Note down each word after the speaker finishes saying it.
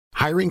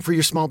Hiring for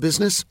your small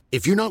business?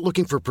 If you're not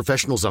looking for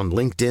professionals on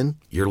LinkedIn,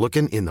 you're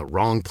looking in the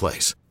wrong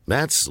place.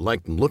 That's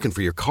like looking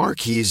for your car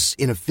keys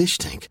in a fish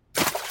tank.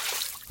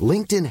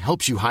 LinkedIn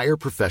helps you hire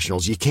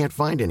professionals you can't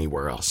find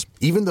anywhere else,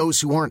 even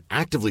those who aren't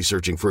actively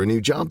searching for a new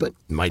job but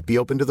might be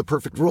open to the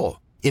perfect role.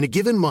 In a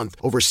given month,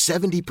 over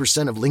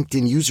 70% of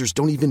LinkedIn users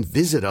don't even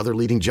visit other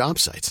leading job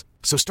sites.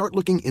 So start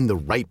looking in the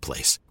right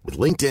place. With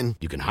LinkedIn,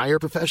 you can hire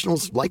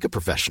professionals like a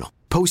professional.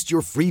 Post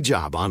your free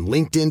job on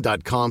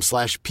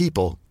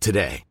linkedin.com/people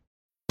today.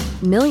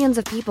 Millions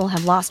of people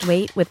have lost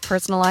weight with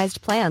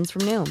personalized plans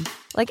from Noom.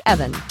 Like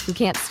Evan, who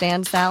can't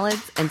stand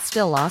salads and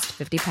still lost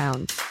 50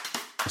 pounds.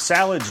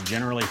 Salads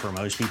generally for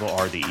most people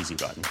are the easy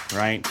button,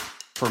 right?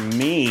 For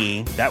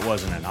me, that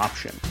wasn't an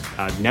option.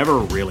 I never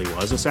really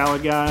was a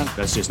salad guy.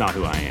 That's just not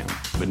who I am.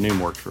 But Noom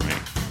worked for me.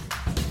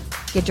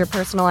 Get your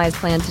personalized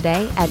plan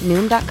today at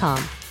Noom.com.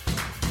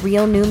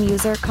 Real Noom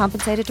user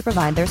compensated to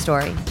provide their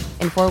story.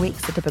 In 4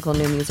 weeks, the typical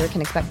Noom user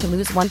can expect to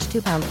lose 1 to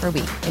 2 pounds per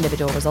week.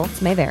 Individual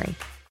results may vary.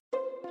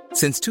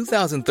 Since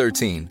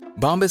 2013,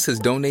 Bombas has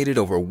donated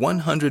over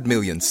 100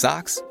 million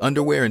socks,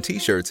 underwear, and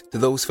T-shirts to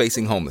those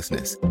facing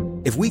homelessness.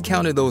 If we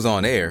counted those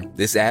on air,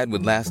 this ad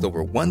would last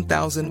over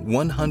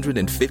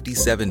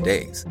 1,157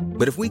 days.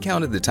 But if we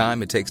counted the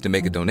time it takes to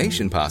make a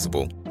donation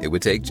possible, it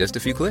would take just a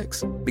few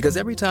clicks. Because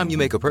every time you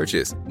make a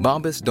purchase,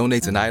 Bombas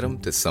donates an item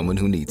to someone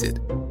who needs it.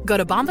 Go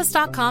to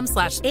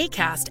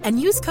bombas.com/ACAST and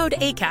use code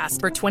ACAST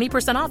for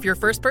 20% off your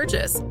first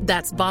purchase.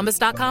 That's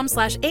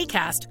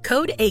bombas.com/ACAST,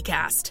 code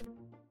ACAST.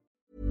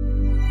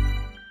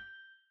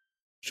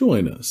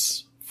 Join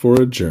us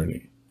for a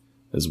journey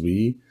as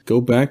we go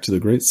back to the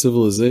great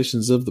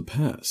civilizations of the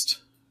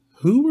past.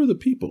 Who were the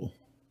people?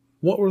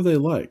 What were they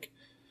like?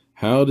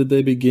 How did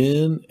they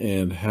begin?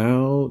 And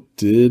how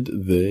did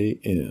they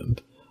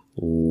end?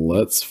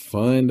 Let's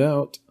find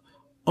out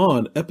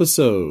on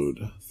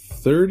episode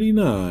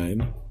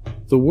 39,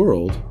 The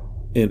World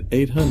in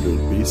 800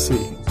 BC.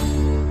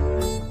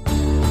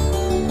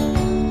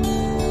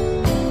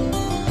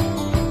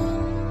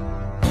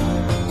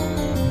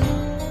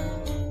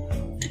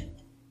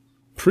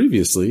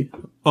 Previously,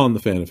 on the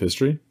Fan of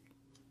History,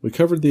 we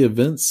covered the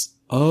events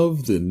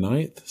of the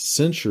 9th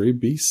century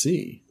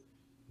BC.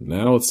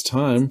 Now it's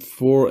time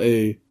for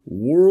a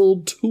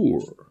world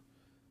tour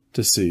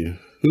to see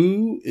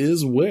who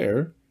is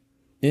where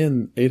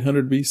in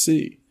 800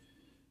 BC.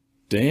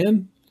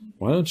 Dan,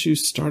 why don't you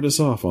start us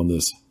off on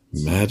this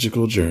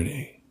magical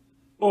journey?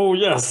 Oh,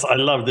 yes, I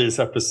love these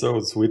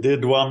episodes. We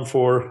did one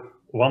for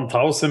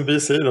 1000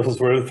 BC. That was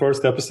the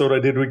first episode I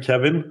did with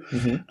Kevin.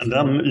 Mm-hmm. And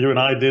then you and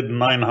I did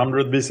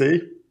 900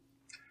 BC.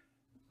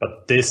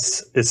 But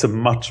this is a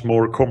much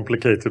more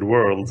complicated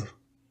world.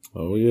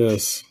 Oh,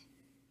 yes.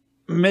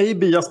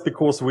 Maybe just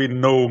because we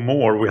know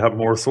more, we have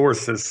more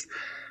sources.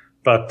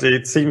 But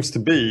it seems to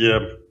be,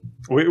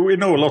 we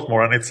know a lot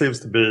more, and it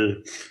seems to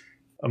be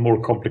a more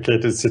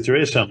complicated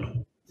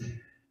situation.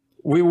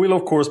 We will,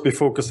 of course, be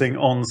focusing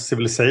on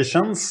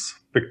civilizations,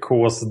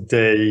 because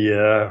they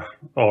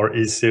are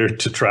easier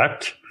to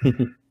track.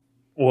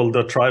 All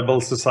the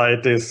tribal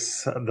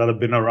societies that have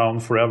been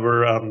around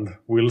forever and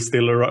will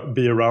still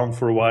be around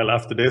for a while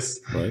after this,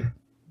 right,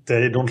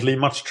 they don't leave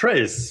much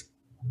trace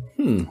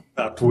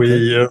that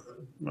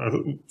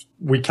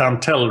we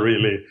can't tell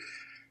really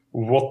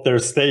what their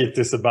state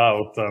is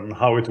about and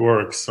how it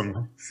works.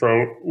 And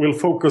so we'll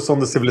focus on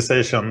the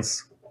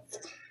civilizations.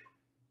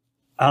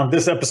 And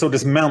this episode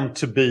is meant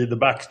to be the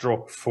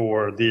backdrop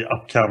for the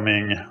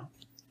upcoming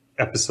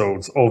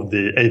episodes of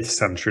the 8th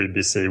century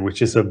BC, which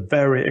is a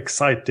very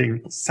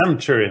exciting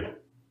century.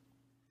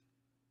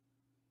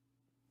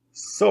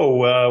 So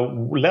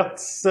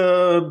let's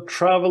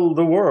travel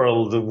the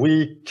world.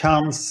 We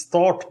can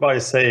start by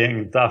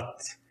saying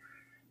that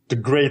the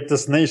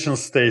greatest nation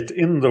state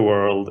in the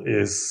world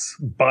is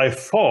by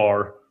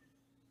far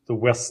the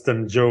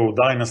Western Zhou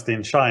dynasty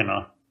in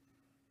China.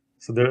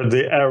 So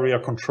the area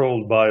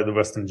controlled by the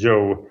Western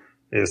Zhou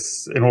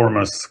is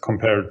enormous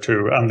compared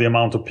to, and the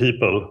amount of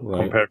people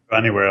compared to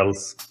anywhere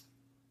else.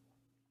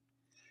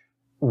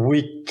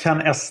 We can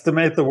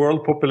estimate the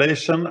world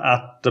population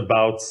at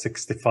about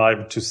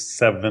 65 to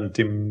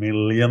 70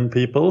 million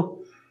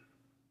people,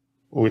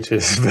 which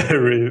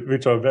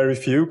are very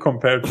few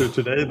compared to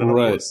today.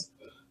 Right.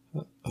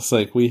 It's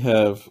like we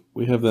have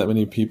that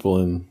many people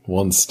in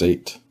one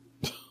state.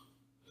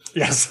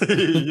 Yes,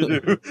 you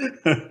do.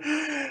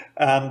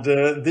 And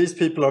these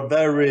people are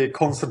very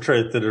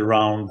concentrated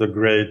around the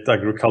great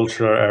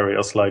agricultural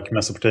areas like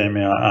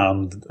Mesopotamia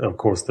and, of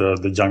course,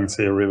 the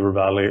Yangtze River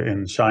Valley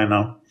in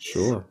China.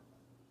 Sure.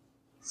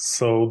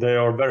 So they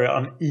are very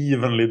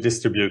unevenly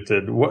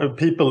distributed.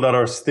 People that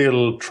are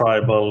still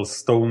tribal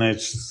Stone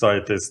Age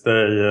societies,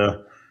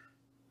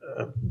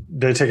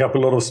 they take up a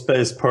lot of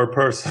space per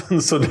person,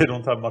 so they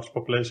don't have much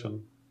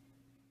population.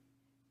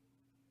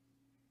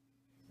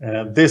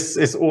 This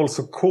is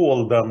also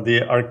called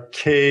the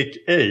Archaic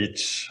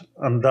Age,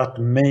 and that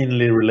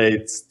mainly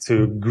relates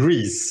to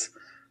Greece,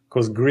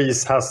 because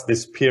Greece has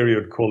this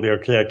period called the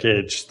Archaic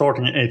Age,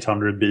 starting in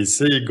 800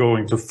 BC,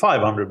 going to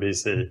 500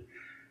 BC.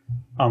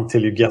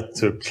 until you get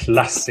to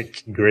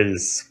classic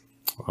Greece.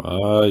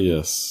 Ah,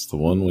 yes, the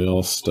one we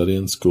all study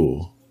in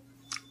school.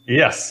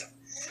 Yes.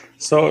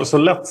 So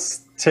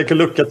let's take a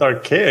look at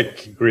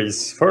archaic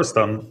Greece first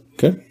then.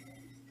 Okay.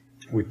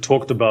 We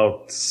talked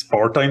about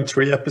Sparta in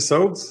 3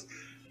 episodes,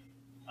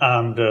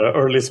 and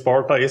early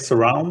Sparta is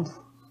around.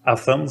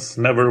 Athens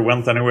never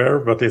went anywhere,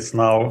 but is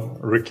now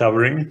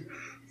recovering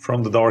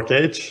from the Dark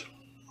Age.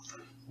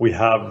 We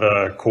have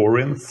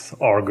Corinth,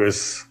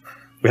 Argos.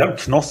 We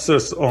have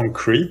Knossos on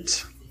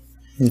Crete,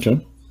 Okay.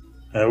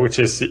 which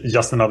is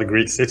just another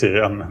Greek city,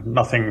 and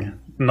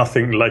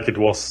nothing like it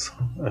was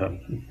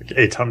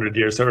 800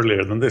 years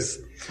earlier than this.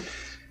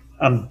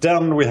 And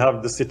then we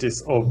have the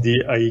cities of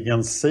the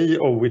Aegean Sea,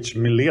 of which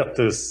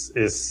Miletus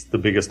is the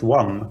biggest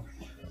one,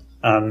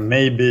 and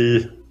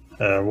maybe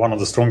one of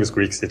the strongest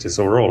Greek cities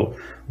overall.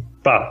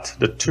 But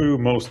the 2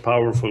 most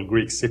powerful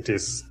Greek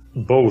cities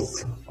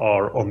both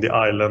are on the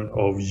island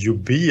of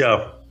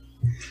Euboea,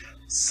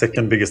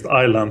 second biggest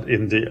island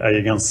in the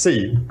Aegean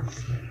Sea.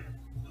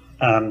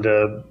 And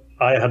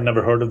I had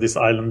never heard of this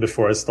island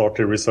before I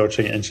started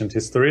researching ancient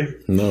history.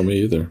 No,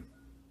 me either.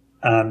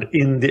 And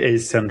in the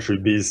 8th century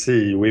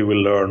BC, we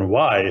will learn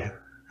why.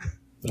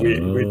 We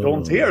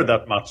don't hear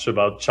that much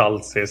about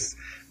Chalcis,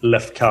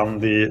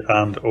 Lefkandi,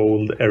 and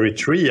old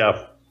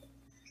Eritrea.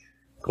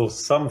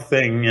 Because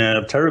something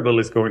terrible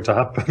is going to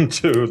happen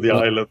to the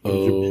island of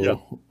Euboea.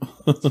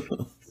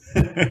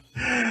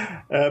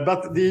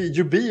 But the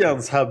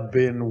Euboeans have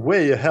been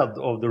way ahead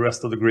of the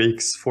rest of the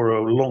Greeks for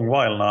a long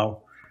while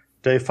now.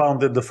 They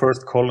founded the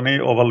first colony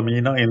of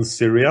Almina in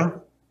Syria.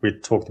 We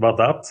talked about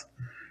that.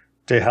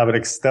 They have an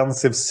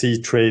extensive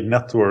sea trade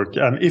network.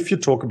 And if you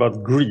talk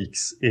about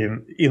Greeks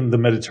in the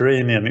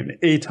Mediterranean in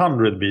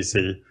 800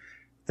 BC,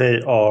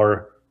 they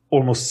are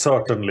almost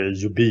certainly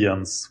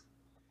Euboeans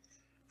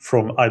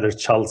from either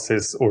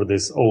Chalcis or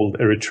this old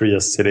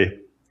Eritrea city.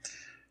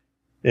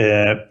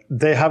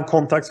 They have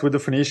contacts with the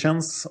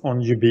Phoenicians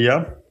on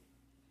Euboea,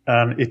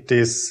 and it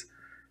is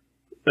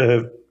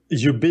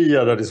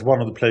Euboea that is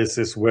one of the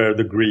places where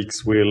the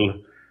Greeks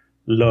will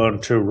learn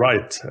to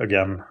write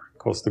again,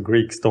 because the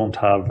Greeks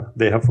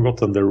they have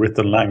forgotten their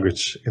written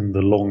language in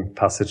the long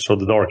passage of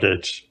the Dark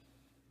Age.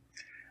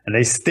 And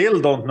they still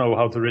don't know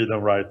how to read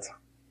and write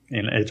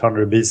in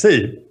 800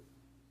 BC.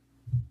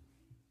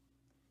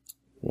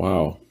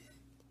 Wow.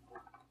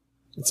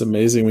 It's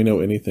amazing we know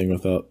anything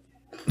without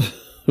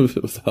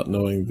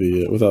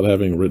without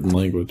having written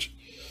language.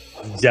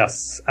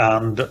 Yes,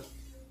 and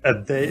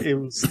it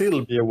will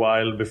still be a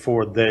while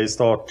before they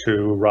start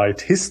to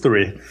write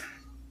history.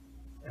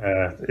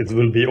 It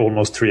will be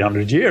almost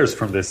 300 years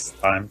from this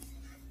time.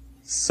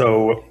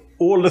 So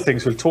all the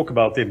things we'll talk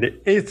about in the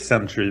 8th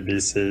century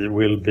BC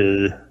will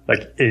be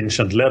like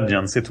ancient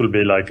legends. It will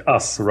be like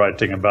us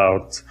writing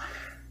about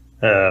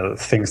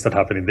things that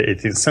happened in the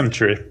 18th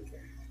century.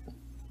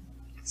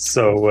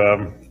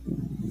 So,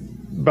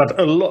 but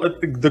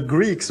the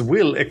Greeks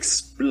will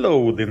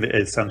explode in the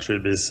 8th century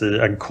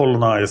BC and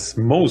colonize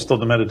most of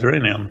the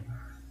Mediterranean,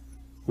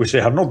 which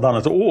they have not done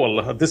at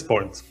all at this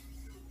point.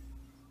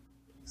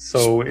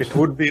 So it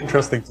would be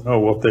interesting to know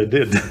what they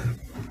did.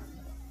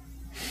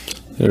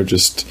 They're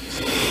just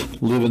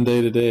living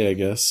day to day, I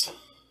guess.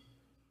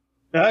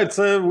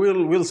 Yeah,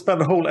 we'll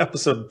spend a whole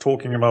episode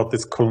talking about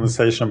this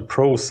colonization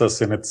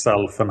process in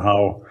itself and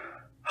how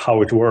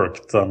it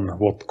worked and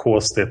what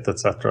caused it,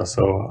 etc.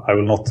 So I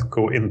will not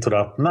go into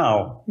that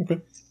now. Okay.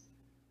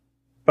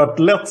 But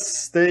let's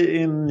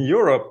stay in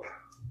Europe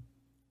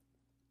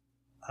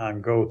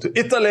and go to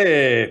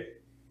Italy.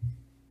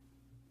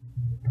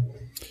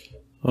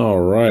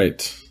 All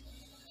right.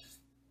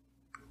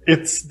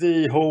 It's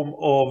the home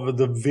of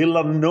the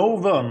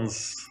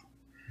Villanovans.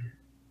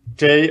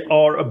 They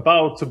are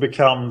about to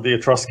become the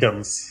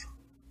Etruscans.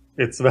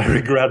 It's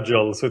very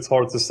gradual, so it's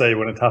hard to say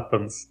when it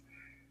happens.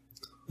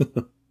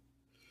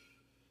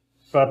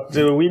 But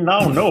we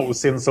now know,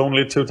 since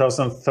only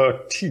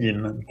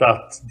 2013,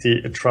 that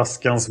the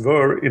Etruscans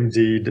were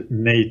indeed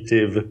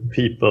native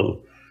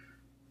people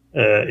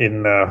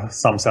in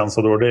some sense,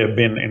 or they have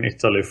been in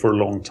Italy for a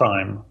long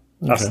time,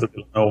 as the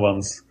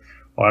Villanovans,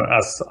 or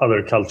as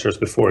other cultures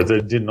before.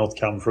 They did not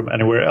come from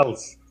anywhere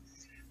else.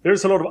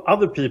 There's a lot of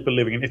other people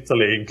living in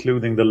Italy,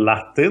 including the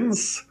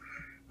Latins,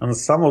 and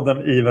some of them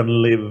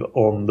even live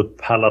on the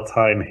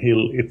Palatine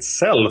Hill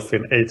itself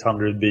in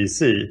 800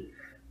 BC.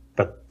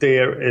 But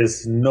there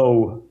is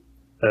no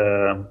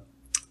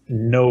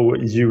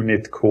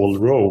unit called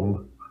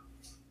Rome.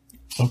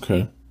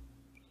 Okay.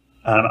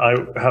 And I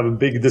have a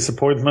big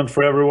disappointment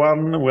for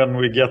everyone when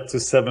we get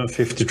to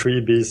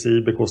 753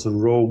 BC, because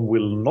Rome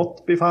will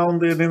not be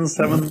founded in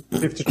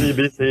 753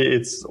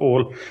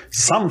 BC.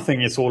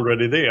 Something is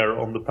already there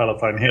on the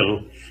Palatine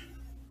Hill.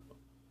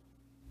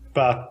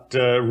 But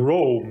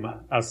Rome,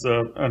 as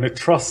an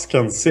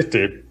Etruscan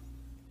city,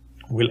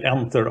 will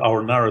enter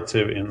our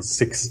narrative in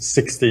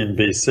 616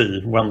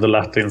 BC, when the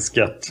Latins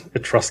get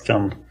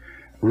Etruscan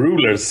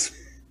rulers.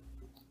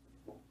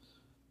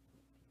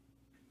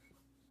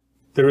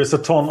 There is a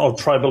ton of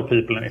tribal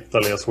people in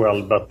Italy as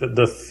well, but the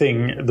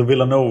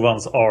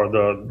Villanovans are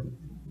the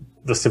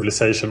the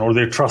civilization, or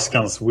the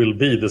Etruscans will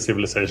be the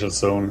civilization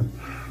soon.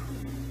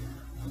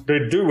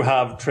 They do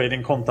have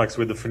trading contacts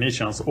with the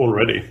Phoenicians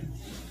already.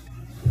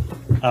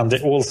 And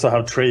they also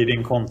have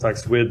trading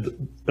contacts with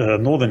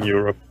Northern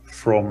Europe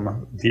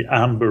from the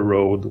Amber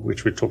Road,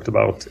 which we talked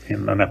about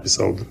in an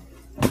episode.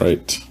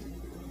 Right.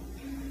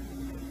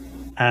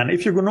 And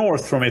if you go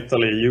north from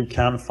Italy, you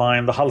can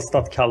find the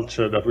Hallstatt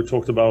culture that we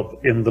talked about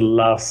in the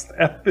last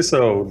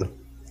episode.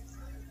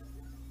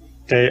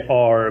 They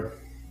are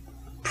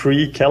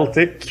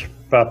pre-Celtic,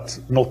 but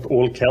not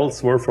all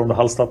Celts were from the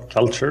Hallstatt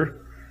culture.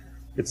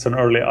 It's an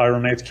early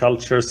Iron Age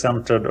culture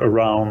centered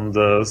around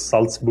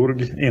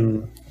Salzburg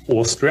in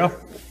Austria.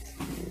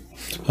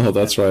 Oh,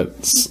 that's right.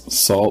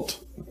 Salt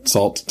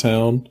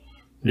Town.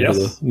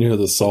 Yes. Near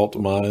the salt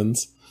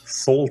mines.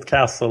 Salt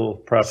Castle,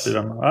 perhaps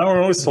even. I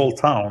don't know, Salt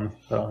Town.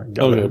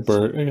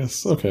 Okay, I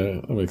guess.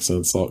 Okay, that makes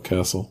sense. Salt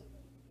Castle.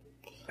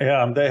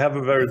 Yeah, and they have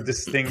a very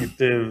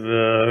distinctive.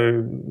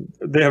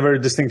 They have very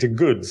distinctive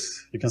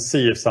goods. You can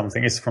see if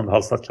something is from the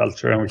Hallstatt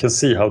culture, and we can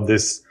see how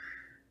this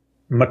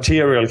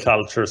material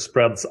culture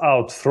spreads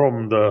out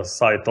from the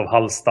site of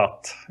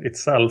Hallstatt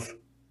itself.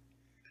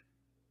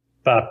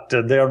 But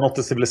they are not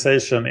a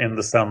civilization in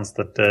the sense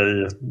that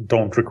they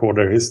don't record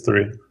their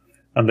history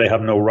and they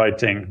have no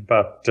writing,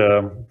 but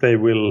they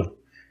will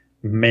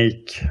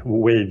make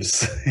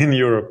waves in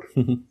Europe.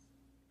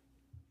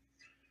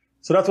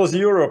 So that was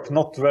Europe,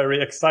 not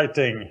very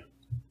exciting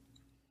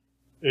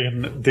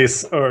in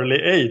this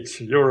early age.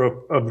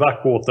 Europe, a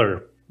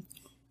backwater.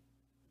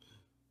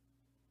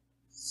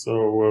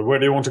 So where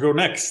do you want to go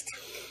next?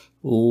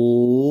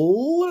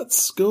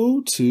 Let's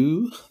go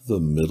to the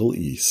Middle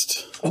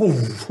East.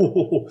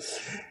 Oh,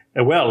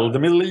 well, the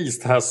Middle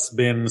East has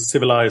been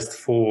civilized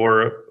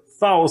for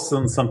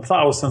thousands and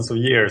thousands of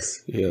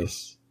years.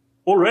 Yes.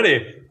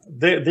 Already,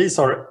 these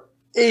are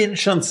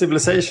ancient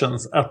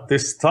civilizations at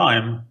this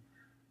time.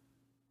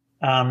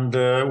 And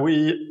I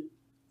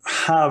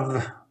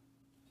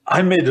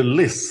made a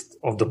list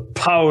of the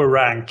power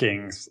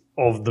rankings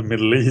of the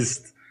Middle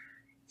East.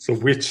 So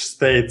which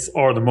states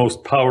are the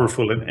most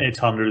powerful in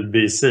 800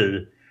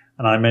 BC?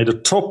 And I made a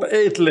top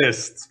 8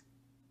 list.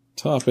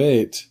 Top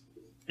 8?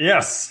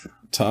 Yes.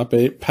 Top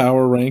 8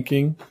 power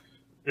ranking?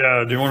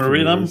 Yeah, do you want to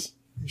read them?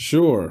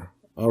 Sure.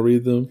 I'll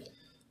read them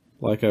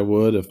like I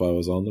would if I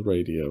was on the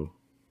radio.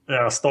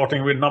 Yeah,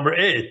 starting with number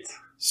 8.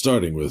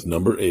 Starting with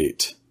number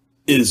 8.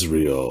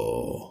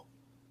 Israel.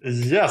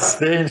 Yes,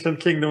 the ancient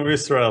kingdom of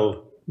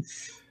Israel.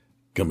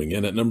 Coming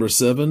in at number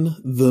 7,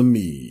 the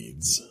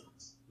Medes.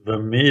 The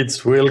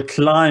Medes will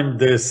climb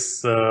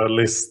this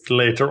list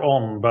later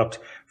on, but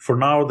for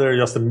now they're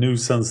just a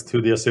nuisance to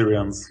the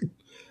Assyrians.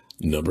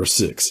 Number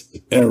 6,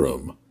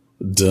 Aram,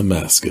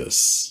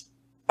 Damascus.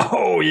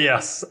 Oh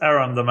yes,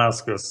 Aram,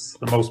 Damascus,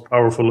 the most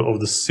powerful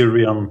of the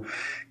Syrian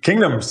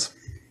kingdoms.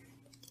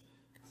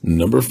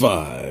 Number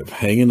 5,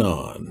 hanging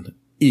on,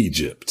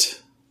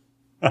 Egypt.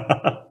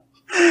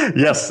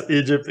 Yes,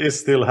 Egypt is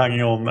still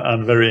hanging on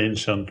and very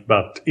ancient,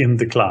 but in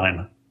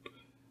decline.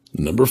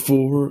 Number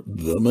 4,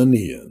 the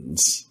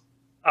Manians.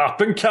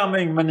 Up and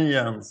coming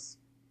Manians.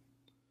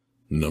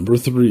 Number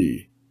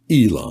 3,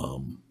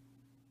 Elam.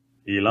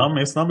 Elam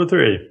is number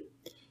 3.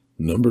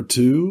 Number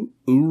 2,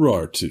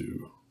 Urartu.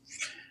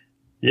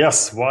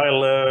 Yes,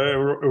 while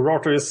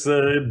Urartu is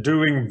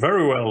doing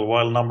very well,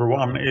 while number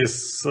 1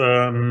 is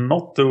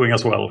not doing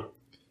as well.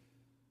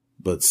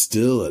 But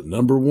still at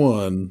number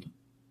 1,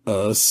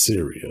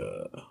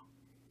 Assyria.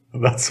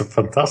 That's a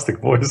fantastic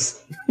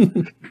voice.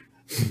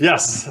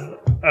 Yes,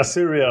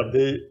 Assyria,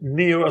 the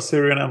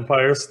Neo-Assyrian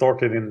Empire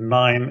started in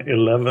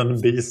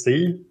 911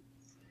 BC.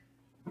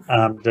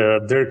 And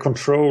their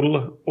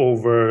control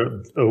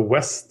over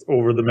west,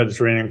 over the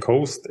Mediterranean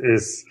coast,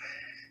 is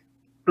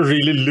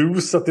really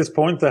loose at this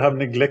point. They have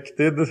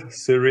neglected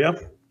Syria.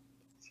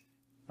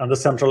 And the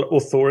central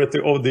authority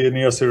of the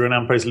Neo-Assyrian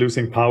Empire is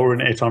losing power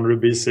in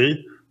 800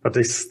 BC. But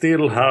they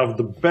still have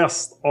the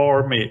best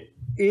army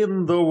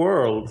in the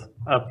world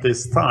at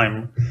this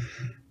time.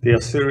 The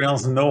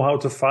Assyrians know how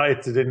to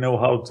fight. They know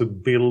how to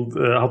build,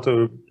 how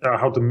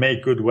to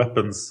make good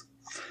weapons.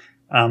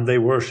 And they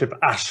worship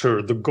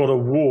Ashur, the god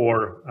of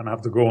war, and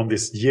have to go on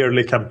these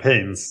yearly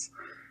campaigns.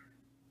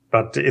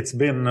 But it's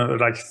been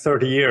like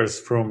 30 years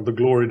from the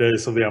glory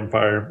days of the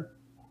empire.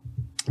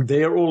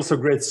 They are also a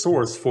great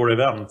source for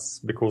events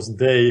because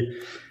they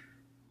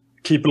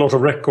keep a lot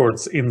of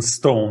records in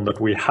stone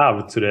that we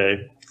have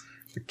today.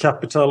 The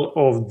capital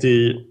of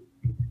the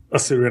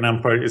Assyrian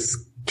Empire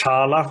is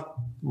Kala,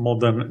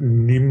 modern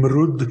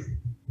Nimrud.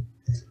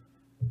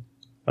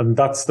 And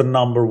that's the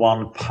number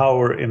 1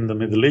 power in the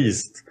Middle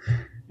East.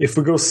 If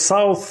we go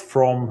south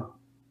from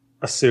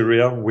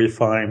Assyria, we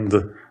find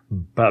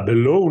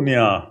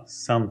Babylonia,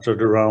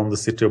 centered around the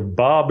city of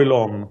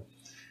Babylon.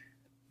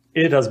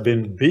 It has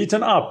been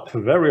beaten up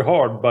very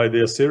hard by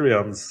the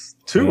Assyrians,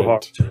 too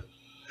hard.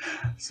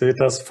 So it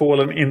has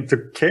fallen into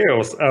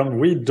chaos, and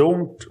we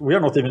are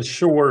not even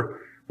sure,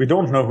 we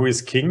don't know who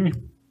is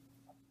king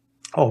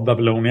of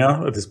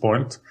Babylonia at this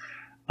point.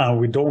 And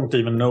we don't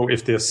even know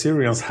if the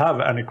Assyrians have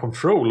any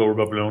control over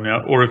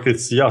Babylonia, or if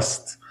it's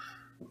just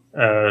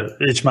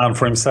each man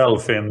for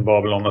himself in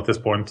Babylon at this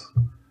point.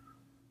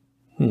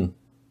 Yeah,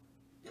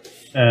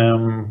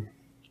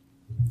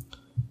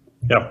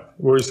 what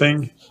were you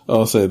saying?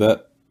 I'll say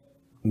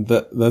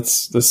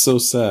that's so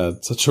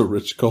sad. Such a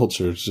rich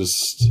culture, it's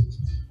just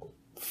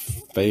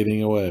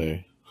fading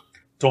away.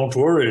 Don't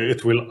worry,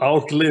 it will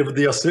outlive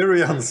the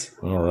Assyrians.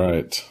 All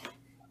right.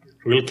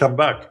 We'll come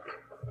back.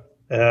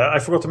 I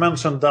forgot to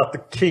mention that the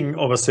king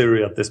of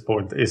Assyria at this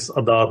point is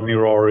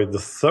Adad-nirari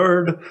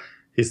III.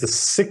 He's the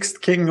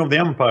 6th king of the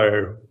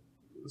empire.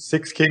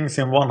 6 kings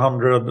in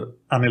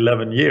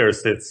 111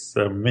 years. It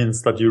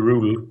means that you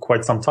rule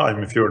quite some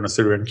time if you're an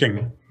Assyrian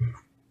king.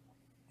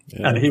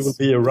 Yeah, and he will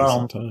be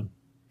around. He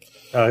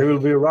will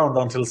be around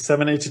until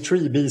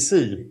 783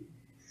 BC.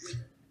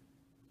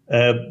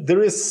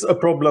 There is a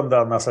problem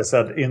then, as I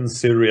said, in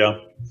Syria.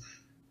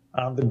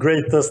 And the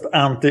greatest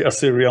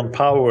anti-Assyrian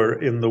power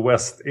in the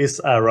west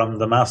is Aram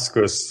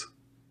Damascus.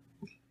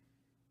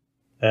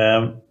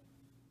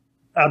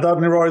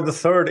 Adad-nirari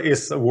III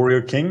is a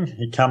warrior king.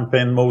 He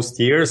campaigned most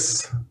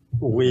years.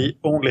 We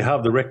only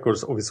have the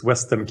records of his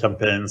western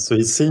campaigns, so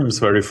he seems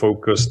very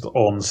focused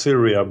on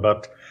Syria,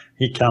 but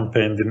he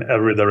campaigned in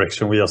every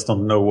direction. We just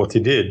don't know what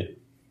he did.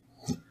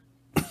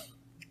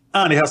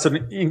 And he has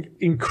an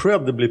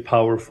incredibly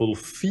powerful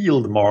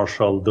field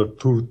marshal. The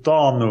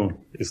Turtanu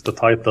is the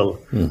title.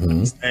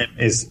 His name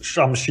is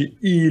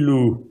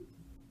Shamshi-Ilu.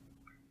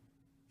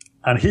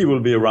 And he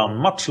will be around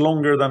much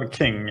longer than a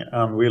king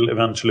and will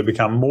eventually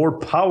become more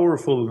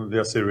powerful than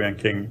the Assyrian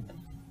king.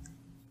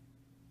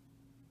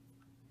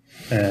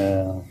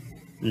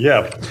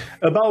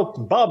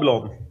 About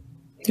Babylon.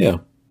 Yeah.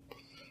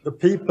 The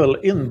people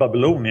in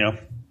Babylonia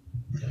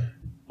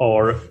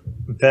are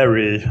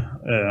very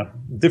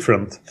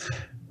different.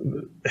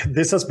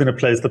 This has been a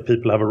place that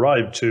people have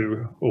arrived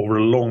to over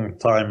a long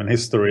time in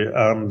history,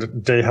 and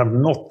they have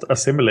not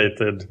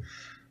assimilated.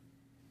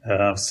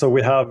 So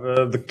we have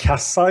the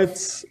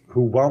Kassites,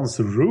 who once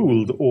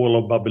ruled all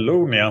of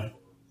Babylonia.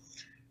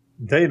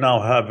 They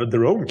now have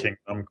their own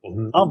kingdom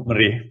called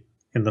Namri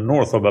in the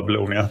north of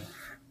Babylonia,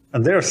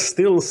 and they're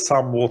still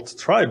somewhat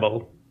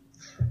tribal.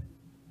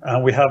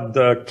 And we have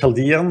the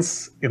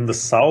Chaldeans in the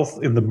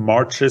south, in the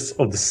marches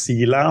of the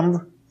Sea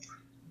Land.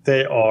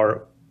 They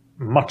are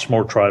much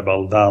more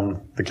tribal than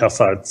the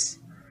Kassites,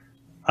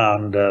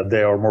 and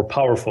they are more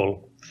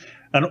powerful.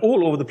 And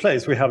all over the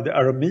place, we have the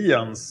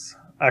Arameans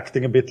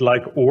acting a bit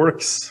like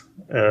orcs,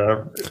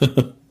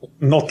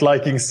 not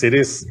liking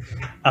cities,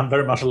 and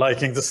very much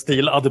liking to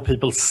steal other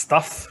people's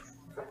stuff.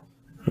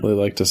 They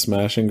like to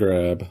smash and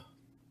grab.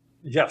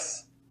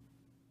 Yes.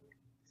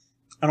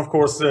 And of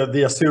course,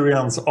 the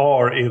Assyrians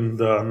are in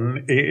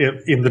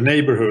the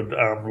neighborhood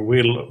and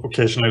will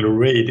occasionally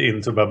raid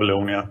into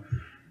Babylonia.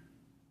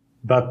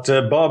 But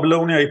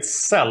Babylonia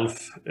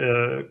itself,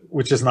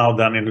 which is now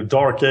then in the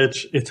Dark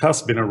Age, it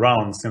has been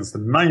around since the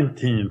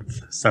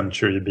 19th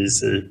century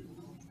BC.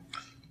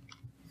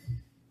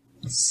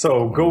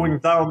 So going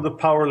down the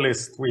power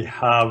list, we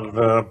have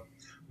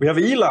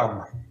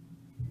Elam.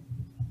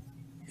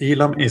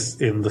 Elam is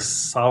in the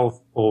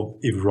south of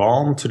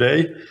Iran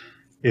today.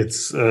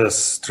 It's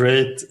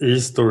straight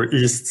east or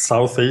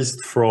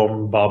east-southeast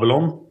from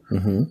Babylon.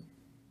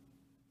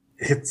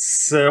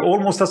 It's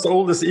almost as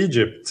old as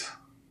Egypt.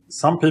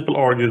 Some people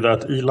argue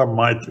that Elam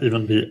might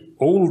even be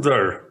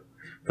older,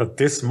 that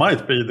this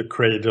might be the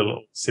cradle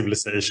of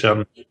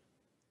civilization.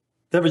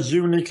 They have a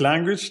unique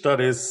language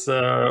that is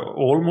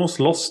almost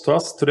lost to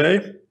us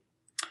today.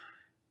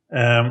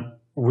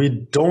 We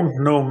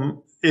don't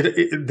know.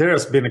 There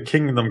has been a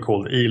kingdom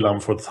called Elam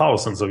for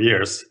thousands of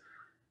years.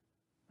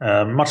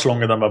 Much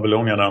longer than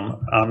Babylonia then.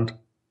 And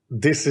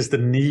this is the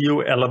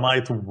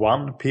Neo-Elamite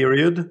I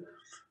period,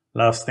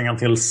 lasting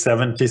until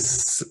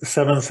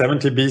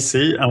 770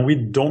 BC, and we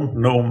don't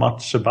know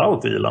much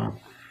about Elam.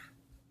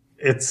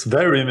 It's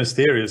very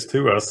mysterious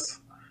to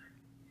us.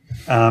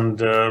 And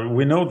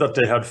we know that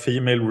they had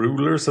female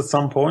rulers at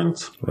some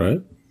point.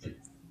 Right.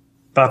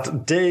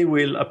 But they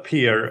will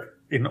appear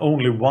in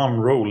only one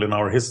role in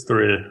our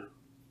history,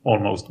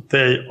 almost.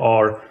 They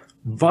are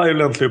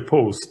violently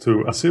opposed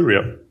to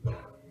Assyria.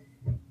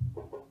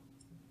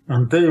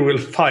 And they will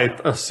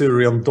fight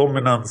Assyrian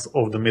dominance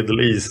of the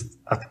Middle East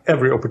at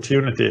every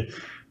opportunity,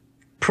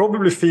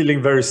 probably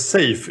feeling very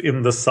safe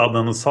in the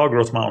southern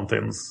Zagros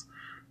Mountains.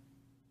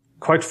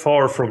 Quite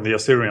far from the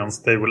Assyrians,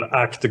 they will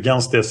act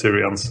against the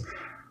Assyrians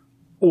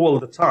all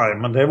the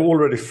time. And they've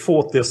already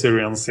fought the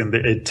Assyrians in the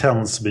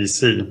 810s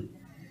BC.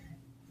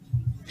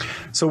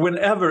 So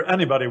whenever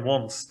anybody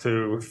wants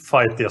to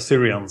fight the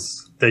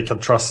Assyrians, they can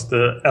trust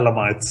the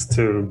Elamites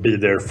to be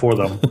there for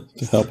them.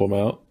 To help them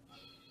out.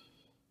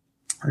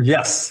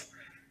 Yes.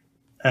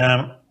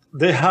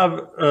 They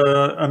have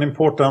an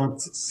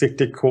important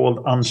city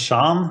called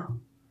Anshan.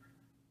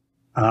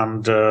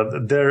 And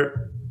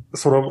their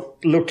sort of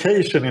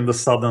location in the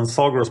southern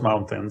Zagros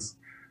Mountains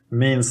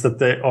means that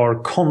they are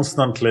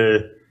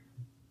constantly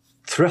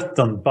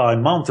threatened by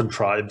mountain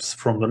tribes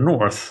from the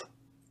north.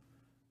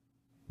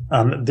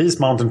 And these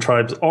mountain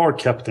tribes are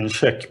kept in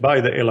check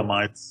by the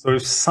Elamites. So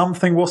if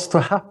something was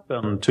to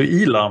happen to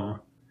Elam,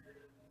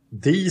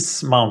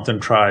 these mountain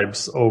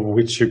tribes, of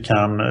which you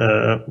can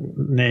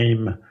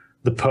name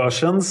the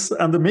Persians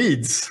and the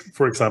Medes,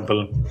 for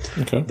example,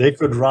 they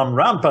could run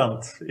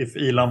rampant if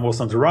Elam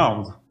wasn't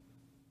around.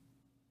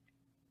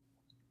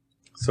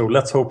 So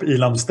let's hope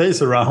Elam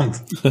stays around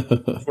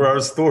for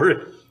our story.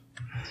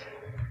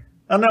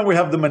 And then we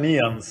have the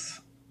Manians.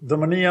 The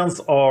Manians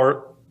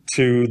are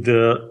to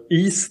the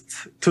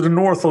east, to the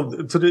north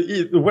of, to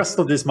the west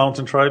of these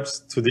mountain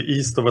tribes, to the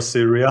east of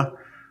Assyria,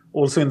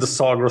 also in the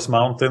Zagros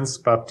Mountains,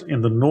 but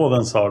in the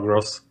northern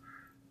Zagros,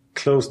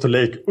 close to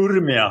Lake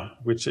Urmia,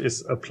 which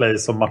is a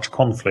place of much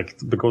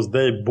conflict because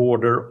they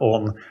border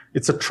on,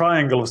 it's a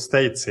triangle of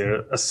states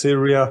here,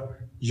 Assyria,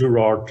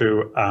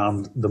 Urartu,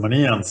 and the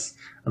Manians.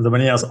 And the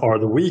Manians are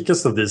the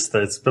weakest of these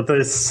states, but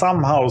they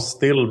somehow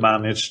still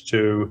manage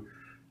to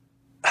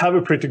have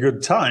a pretty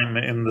good time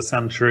in the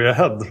century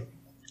ahead.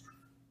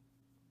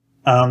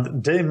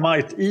 And they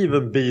might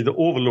even be the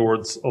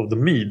overlords of the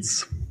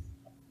Medes,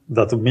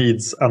 that the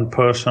Medes and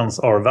Persians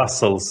are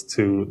vassals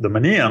to the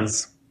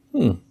Manians.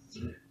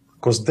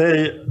 Because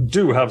they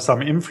do have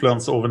some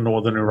influence over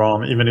northern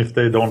Iran, even if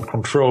they don't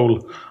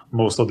control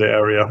most of the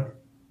area.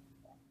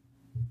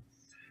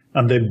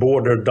 And they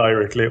border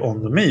directly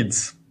on the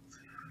Medes.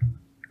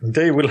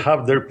 They will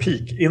have their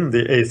peak in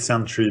the 8th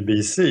century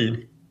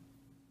BC.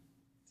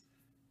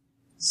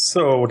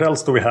 So what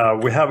else do we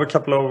have? We have a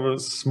couple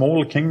of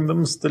small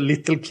kingdoms. The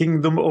little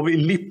kingdom of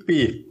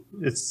Illipi.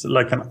 It's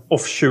like an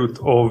offshoot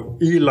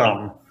of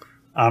Elam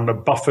and a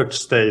buffer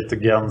state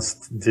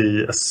against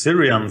the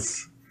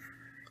Assyrians.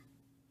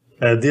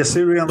 The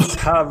Assyrians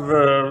have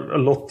a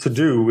lot to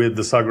do with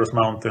the Zagros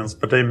Mountains,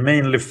 but they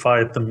mainly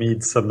fight the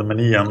Medes and the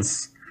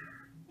Manians.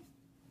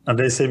 And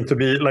they seem to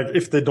be, like,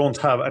 if they don't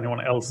have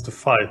anyone else to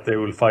fight, they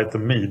will fight the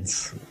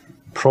Medes,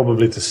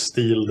 probably to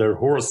steal their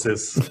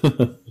horses.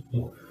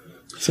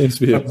 Seems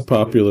to be a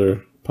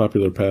popular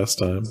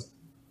pastime.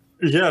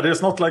 Yeah,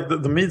 there's not like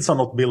the Medes are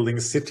not building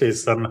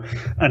cities and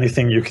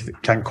anything you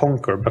can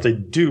conquer, but they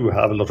do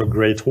have a lot of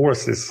great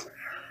horses.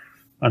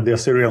 And the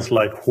Assyrians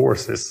like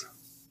horses.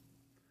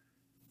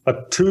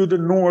 But to the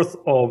north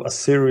of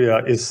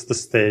Assyria is the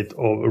state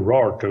of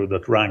Urartu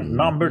that ranked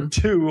number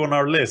 2 on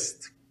our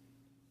list.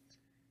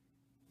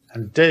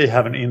 And they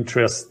have an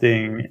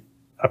interesting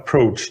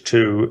approach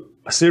to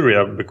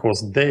Assyria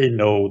because they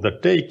know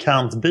that they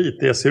can't beat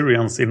the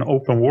Assyrians in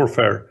open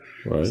warfare.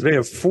 Right. So they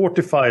have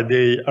fortified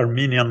the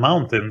Armenian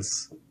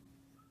mountains.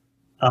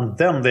 And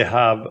then they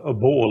have a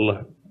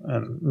wall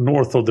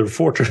north of their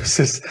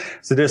fortresses.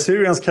 So the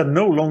Assyrians can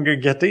no longer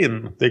get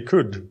in. They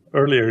could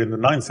earlier in the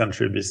 9th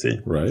century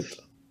BC. Right.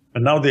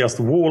 And now they just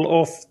wall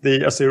off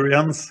the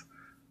Assyrians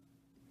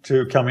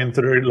to come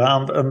into their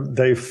land, and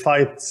they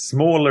fight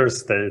smaller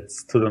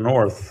states to the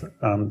north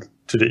and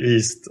to the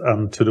east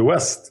and to the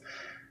west.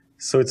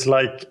 So it's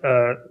like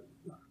a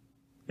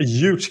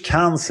huge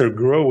cancer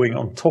growing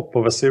on top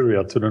of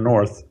Assyria to the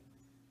north.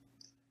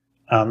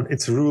 And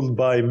it's ruled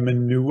by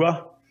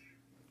Menua.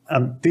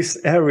 And this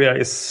area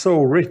is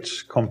so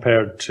rich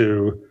compared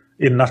to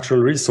in natural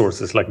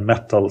resources like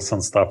metals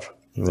and stuff.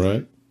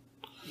 Right.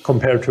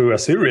 Compared to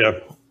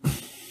Assyria.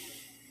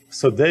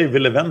 So they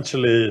will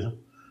eventually...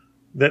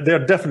 They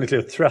are definitely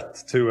a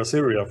threat to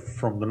Assyria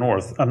from the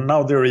north. And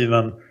now they're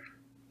even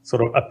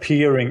sort of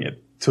appearing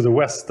to the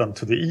west and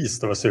to the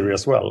east of Assyria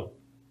as well.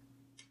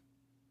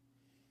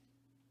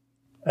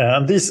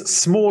 And these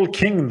small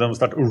kingdoms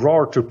that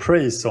Urartu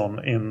preys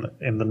on in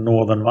the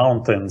northern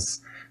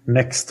mountains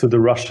next to the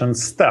Russian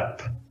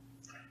steppe,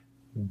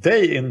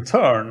 they in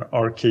turn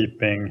are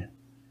keeping...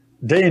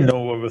 They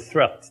know of a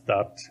threat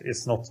that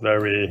is not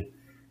very...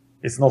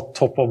 It's not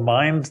top of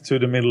mind to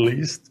the Middle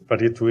East,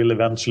 but it will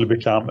eventually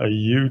become a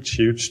huge,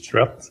 huge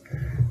threat.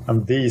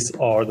 And these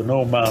are the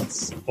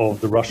nomads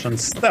of the Russian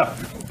steppe.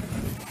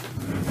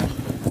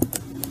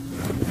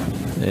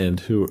 And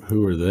who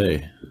are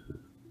they?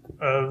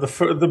 The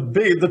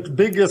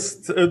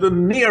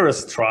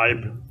nearest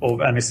tribe of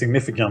any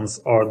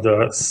significance are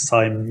the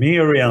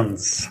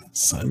Cimmerians.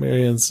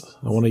 Cimmerians,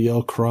 I want to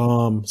yell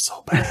Crom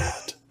so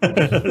bad.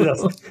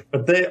 Yes,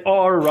 but they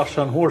are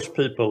Russian horse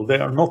people. They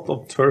are not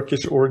of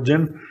Turkish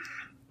origin,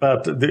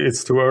 but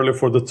it's too early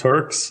for the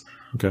Turks.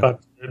 Okay. But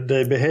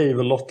they behave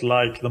a lot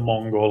like the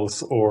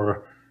Mongols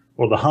or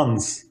the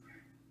Huns.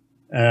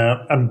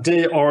 And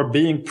they are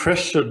being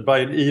pressured by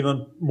an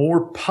even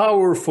more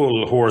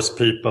powerful horse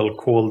people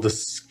called the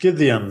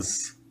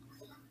Scythians.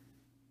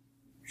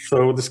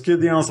 So the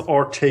Scythians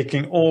are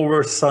taking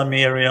over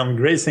Cimmerian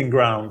grazing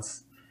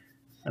grounds.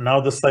 And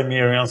now the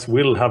Cimmerians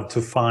will have to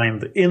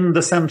find, in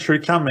the century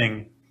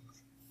coming,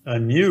 a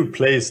new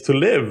place to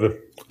live.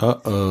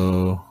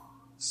 Uh-oh.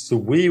 So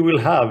we will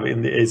have,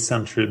 in the 8th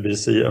century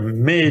BC, a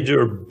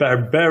major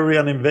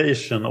barbarian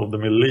invasion of the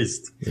Middle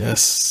East.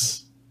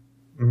 Yes.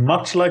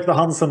 Much like the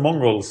Huns and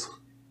Mongols.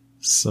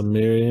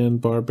 Cimmerian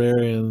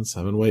barbarians.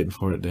 I've been waiting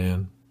for it,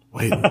 Dan.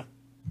 Waiting.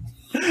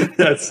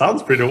 Yeah, it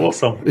sounds pretty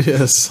awesome.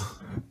 Yes.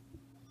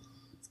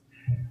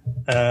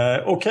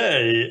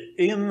 Okay,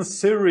 in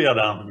Syria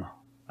then,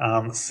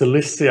 and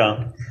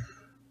Cilicia,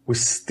 we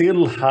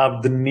still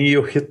have the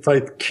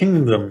Neo-Hittite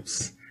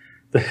kingdoms.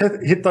 The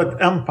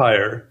Hittite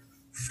Empire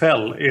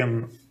fell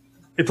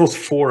it was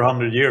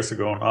 400 years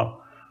ago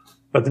now,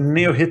 but the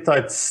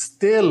Neo-Hittites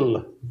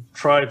still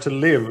try to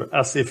live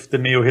as if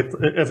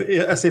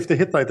the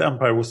Hittite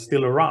Empire was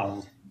still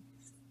around.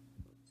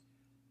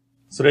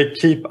 So they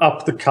keep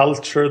up the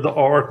culture, the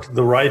art,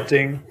 the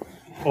writing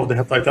of the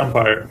Hittite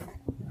Empire.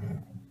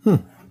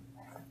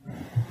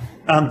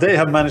 And they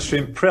have managed to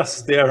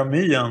impress the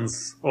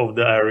Arameans of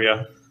the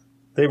area.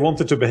 They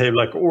wanted to behave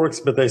like orcs,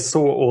 but they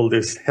saw all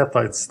this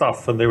Hittite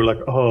stuff and they were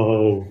like,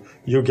 oh,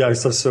 you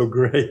guys are so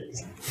great.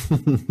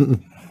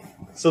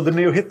 So the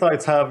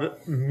Neo-Hittites have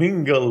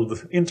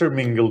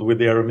intermingled with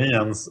the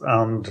Arameans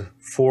and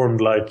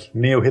formed like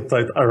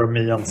Neo-Hittite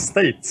Aramean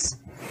states.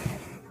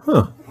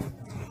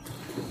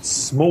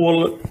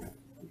 Small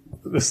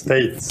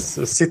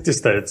states,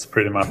 city-states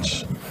pretty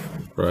much.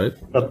 Right.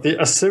 But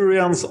the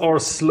Assyrians are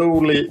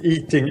slowly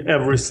eating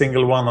every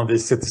single one of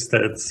these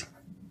city-states.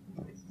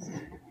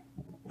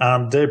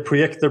 And they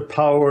project their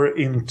power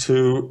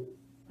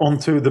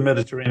onto the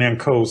Mediterranean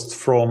coast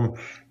from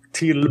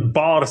Til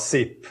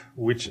Barsip,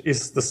 which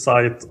is the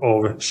site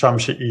of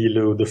Shamshi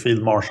Ilu, the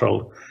field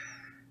marshal.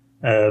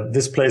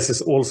 This place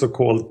is also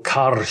called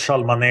Kar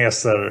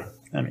Shalmaneser,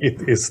 and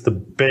it is the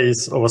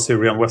base of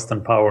Assyrian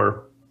Western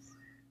power.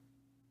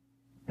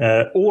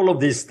 All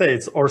of these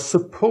states are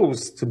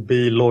supposed to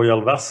be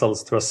loyal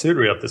vassals to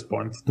Assyria at this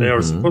point. They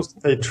are supposed to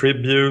pay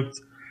tribute,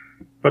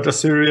 but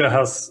Assyria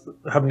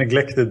have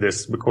neglected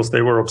this because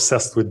they were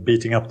obsessed with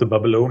beating up the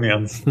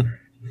Babylonians.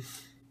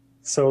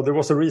 So there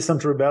was a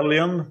recent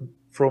rebellion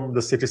from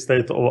the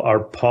city-state of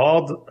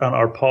Arpad, and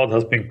Arpad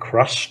has been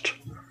crushed.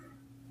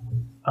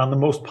 And the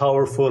most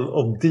powerful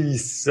of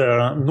these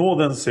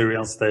northern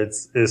Syrian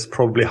states is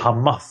probably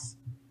Hamath,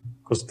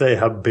 because they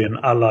have been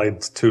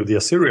allied to the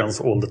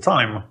Assyrians all the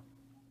time.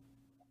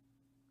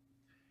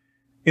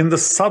 In the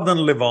southern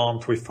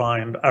Levant, we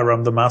find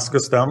Aram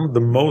Damascus then, the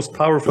most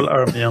powerful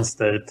Aramean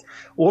state.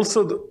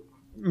 Also,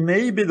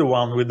 maybe the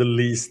one with the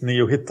least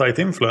Neo-Hittite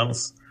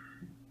influence.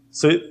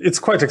 So it's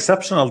quite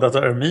exceptional that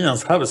the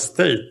Arameans have a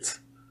state,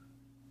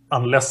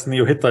 unless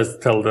Neo-Hittites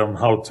tell them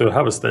how to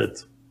have a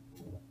state.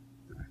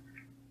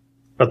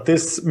 But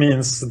this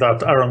means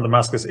that Aram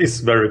Damascus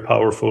is very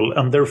powerful,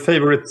 and their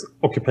favorite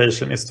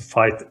occupation is to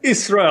fight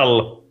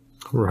Israel.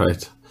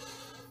 Right.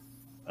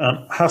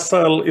 And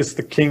Hazael is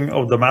the king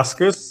of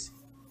Damascus.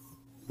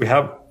 We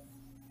have a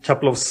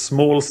couple of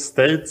small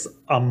states,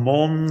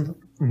 Ammon,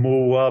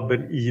 Moab,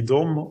 and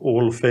Edom,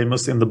 all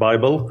famous in the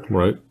Bible.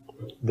 Right.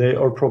 They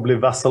are probably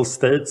vassal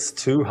states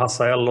to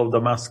Hazael of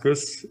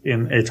Damascus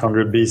in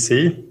 800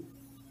 BC.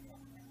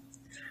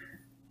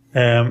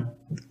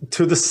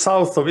 To the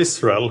south of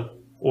Israel,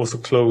 also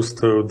close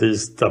to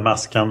these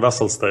Damascus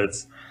vassal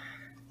states,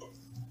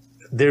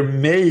 there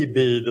may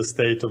be the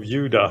state of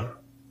Judah,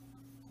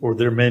 or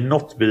there may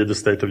not be the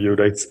state of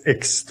Judah. It's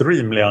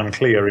extremely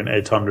unclear in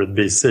 800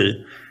 BC.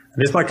 And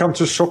this might come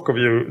to shock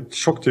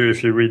to you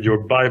if you read your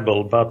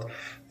Bible, but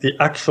the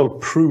actual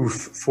proof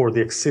for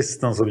the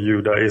existence of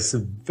Judah is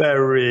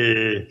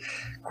very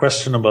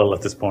questionable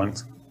at this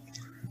point.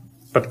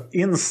 But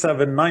in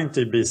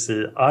 790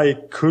 BC, I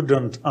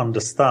couldn't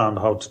understand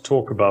how to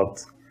talk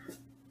about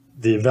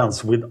the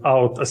events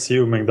without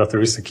assuming that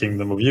there is a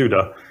kingdom of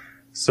Judah.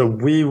 So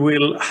we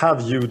will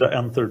have Judah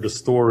enter the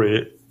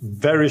story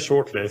very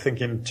shortly, I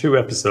think in 2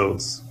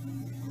 episodes.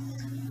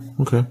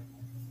 Okay.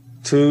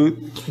 To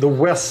the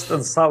west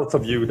and south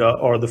of Judah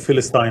are the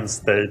Philistine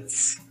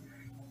states,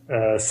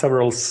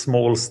 several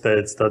small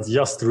states that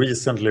just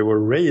recently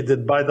were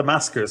raided by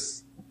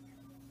Damascus.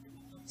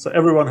 So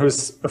everyone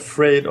who's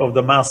afraid of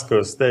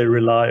Damascus, they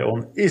rely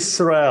on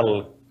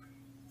Israel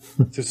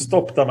to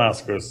stop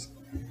Damascus.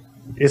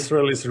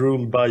 Israel is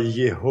ruled by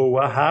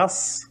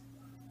Jehoahaz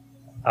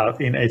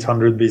in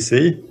 800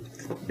 BC.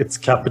 Its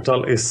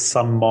capital is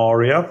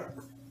Samaria.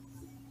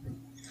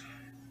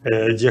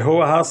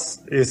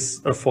 Jehoahaz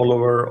is a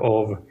follower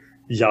of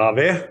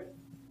Yahweh,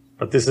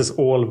 but this is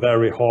all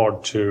very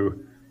hard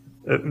to...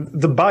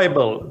 the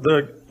Bible,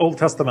 the Old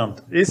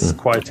Testament, is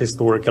quite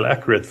historically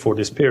accurate for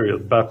this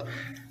period, but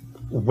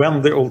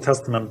when the Old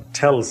Testament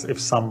tells if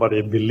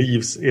somebody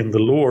believes in the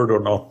Lord or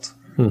not,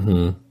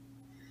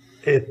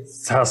 it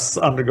has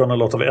undergone a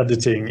lot of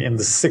editing in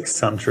the 6th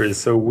century,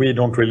 so we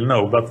don't really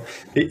know. But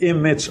the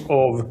image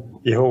of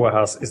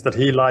Jehoahaz is that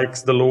he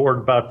likes the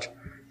Lord, but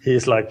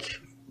he's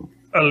like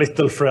a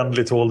little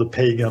friendly to all the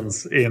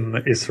pagans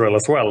in Israel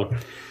as well.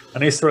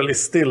 And Israel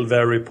is still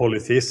very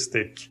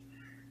polytheistic.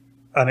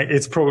 And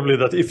it's probably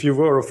that if you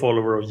were a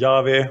follower of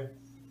Yahweh,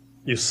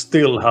 you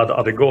still had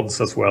other gods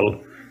as well,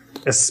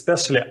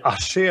 especially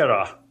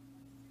Asherah,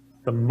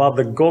 the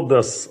mother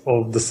goddess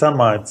of the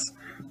Semites,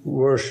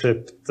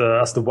 worshipped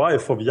as the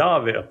wife of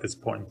Yahweh at this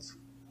point.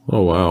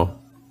 Oh, wow.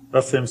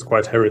 That seems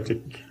quite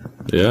heretic.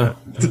 Yeah.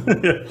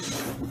 Yeah.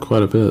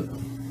 Quite a bit.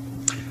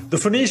 The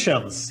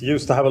Phoenicians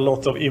used to have a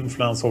lot of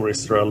influence over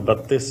Israel,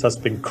 but this has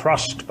been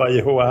crushed by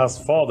Jehoahaz's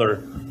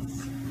father.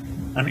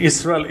 And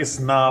Israel is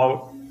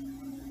now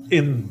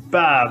in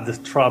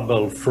bad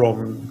trouble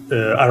from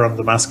Aram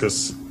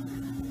Damascus.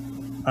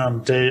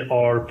 And they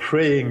are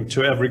praying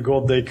to every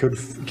god they can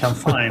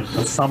find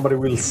that somebody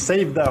will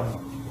save them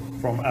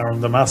from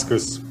Aram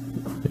Damascus.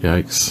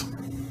 Yikes.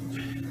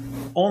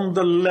 On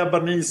the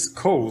Lebanese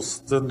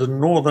coast, the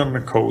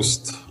northern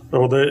coast,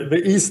 or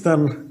the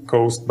eastern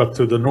coast, but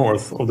to the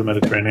north of the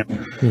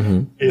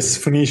Mediterranean, is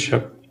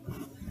Phoenicia.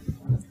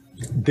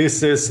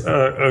 This is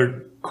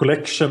a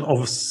collection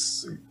of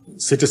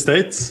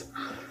city-states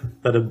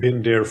that have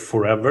been there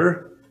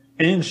forever.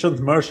 Ancient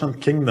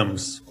merchant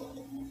kingdoms.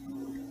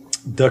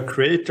 The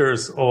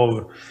creators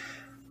of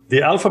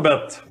the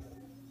alphabet.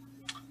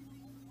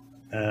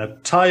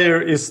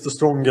 Tyre is the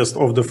strongest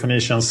of the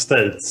Phoenician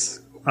states.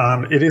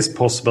 And it is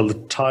possible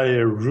that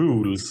Tyre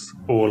rules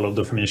all of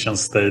the Phoenician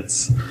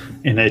states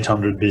in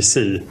 800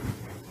 BC.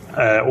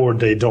 Or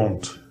they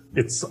don't.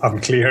 It's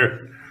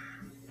unclear.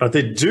 But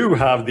they do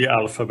have the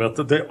alphabet.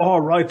 They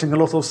are writing a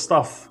lot of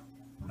stuff.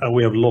 And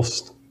we have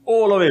lost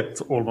all of it,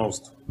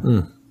 almost.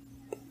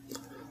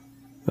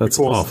 That's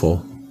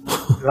awful.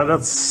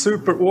 That's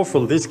super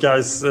awful. These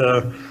guys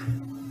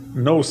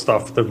know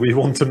stuff that we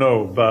want to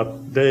know.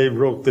 But they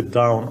wrote it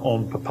down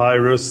on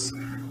papyrus.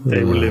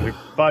 They were living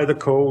by the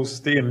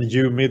coast in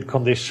humid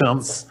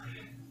conditions.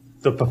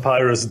 The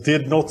papyrus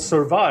did not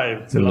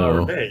survive till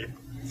our day.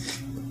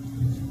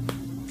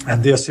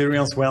 And the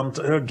Assyrians went,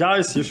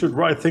 guys, you should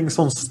write things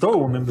on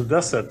stone in the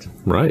desert.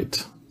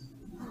 Right.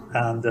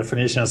 And the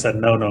Phoenicians said,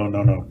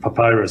 no.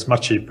 Papyrus,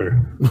 much cheaper.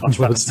 Much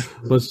faster.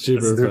 Much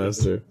cheaper and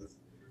faster.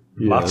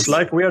 Yes. Much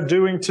like we are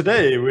doing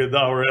today with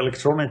our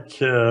electronic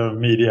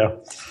media.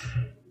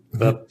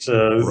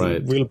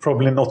 That will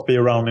probably not be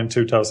around in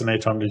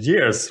 2,800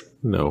 years.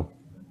 No,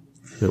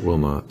 it will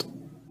not.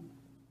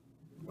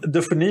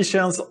 The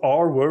Phoenicians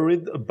are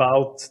worried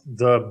about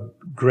the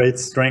great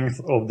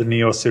strength of the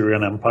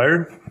Neo-Assyrian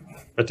Empire,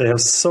 but they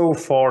have so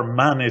far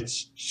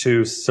managed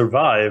to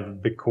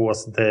survive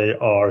because they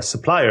are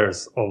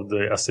suppliers of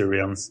the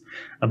Assyrians,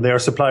 and they are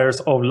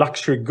suppliers of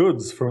luxury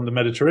goods from the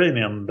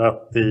Mediterranean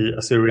that the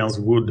Assyrians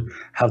would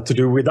have to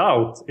do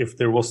without if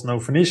there was no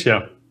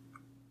Phoenicia.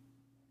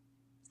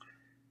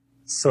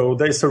 So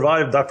they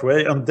survived that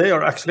way, and they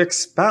are actually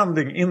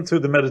expanding into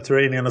the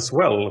Mediterranean as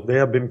well. They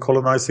have been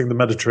colonizing the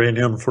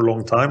Mediterranean for a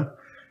long time.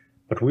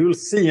 But we will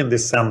see in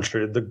this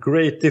century the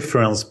great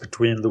difference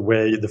between the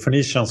way the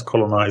Phoenicians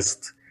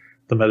colonized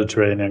the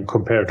Mediterranean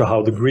compared to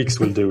how the Greeks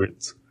will do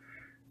it.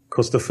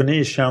 Because the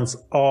Phoenicians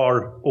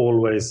are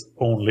always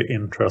only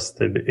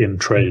interested in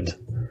trade.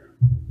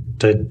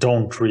 They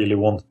don't really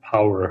want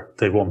power.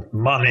 They want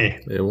money.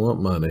 They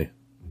want money.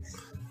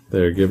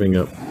 They're giving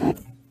up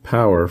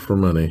power for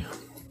money.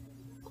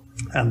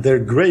 And their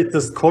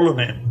greatest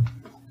colony,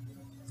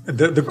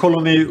 the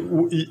colony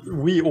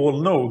we all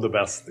know the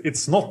best,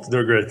 it's not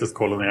their greatest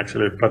colony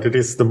actually, but it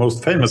is the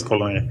most famous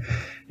colony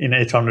in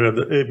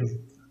 800.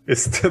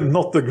 It's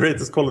not the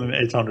greatest colony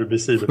in 800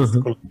 BC, but it's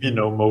the colony we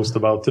know most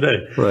about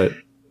today. Right.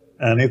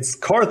 And it's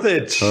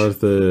Carthage.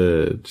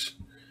 Carthage.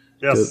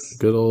 Yes.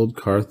 Good old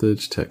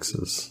Carthage,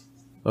 Texas.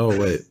 Oh,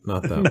 wait,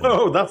 not that one.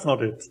 No, that's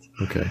not it.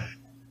 Okay.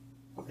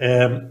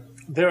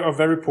 There are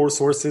very poor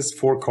sources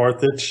for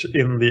Carthage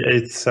in the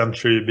 8th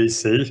century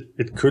BC.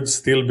 It could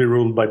still be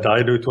ruled by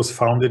Dido. It was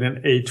founded in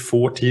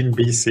 814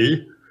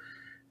 BC.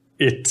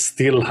 It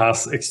still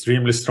has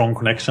extremely strong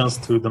connections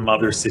to the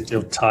mother city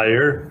of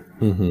Tyre.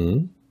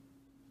 Mm-hmm.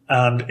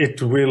 And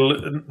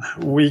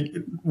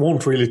we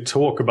won't really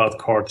talk about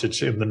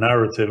Carthage in the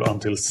narrative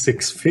until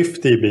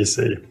 650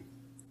 BC.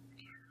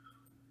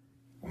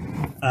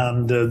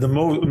 And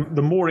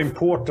the more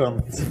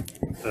important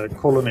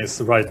colonies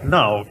right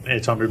now,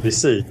 800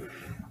 BC,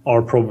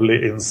 are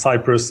probably in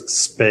Cyprus,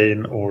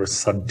 Spain, or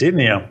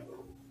Sardinia.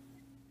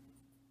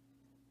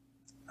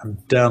 And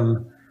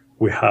then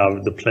we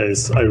have the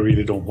place I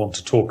really don't want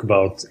to talk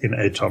about in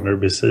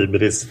 800 BC, but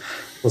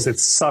because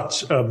it's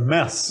such a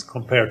mess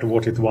compared to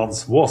what it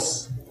once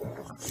was.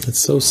 It's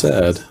so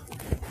sad.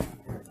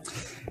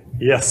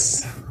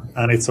 Yes,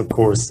 and it's of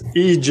course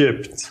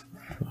Egypt.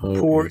 Oh,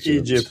 poor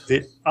Egypt.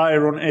 The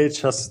Iron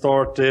Age has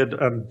started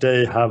and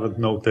they haven't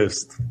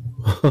noticed.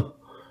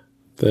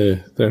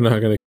 They're not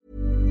going to.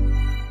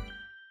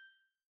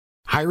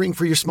 Hiring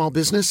for your small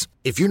business?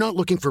 If you're not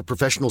looking for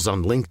professionals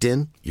on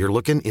LinkedIn, you're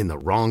looking in the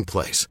wrong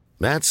place.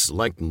 That's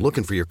like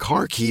looking for your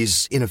car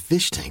keys in a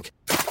fish tank.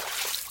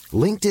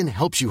 LinkedIn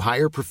helps you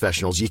hire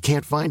professionals you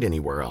can't find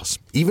anywhere else,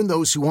 even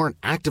those who aren't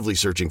actively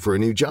searching for a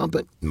new job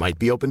but might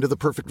be open to the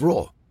perfect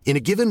role. In a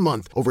given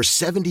month, over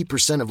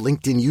 70% of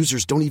LinkedIn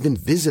users don't even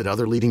visit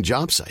other leading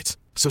job sites.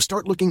 So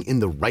start looking in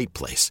the right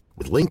place.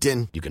 With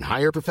LinkedIn, you can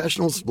hire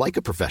professionals like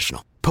a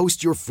professional.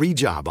 Post your free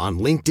job on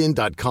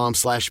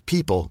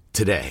linkedin.com/people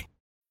today.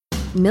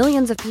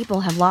 Millions of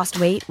people have lost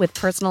weight with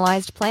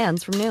personalized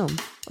plans from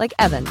Noom. Like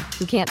Evan,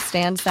 who can't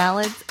stand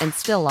salads and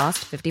still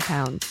lost 50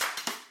 pounds.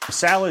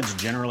 Salads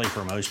generally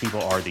for most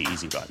people are the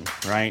easy button,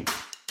 right?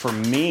 For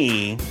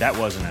me, that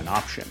wasn't an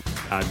option.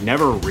 I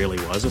never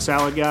really was a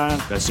salad guy.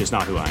 That's just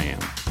not who I am.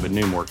 But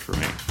Noom worked for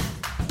me.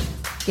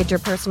 Get your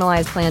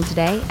personalized plan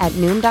today at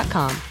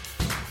Noom.com.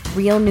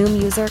 Real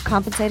Noom user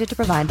compensated to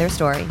provide their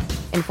story.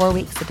 In 4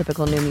 weeks, the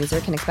typical Noom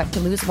user can expect to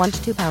lose 1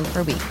 to 2 pounds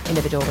per week.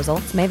 Individual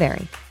results may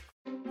vary.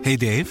 Hey,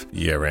 Dave.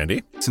 Yeah,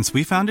 Randy. Since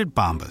we founded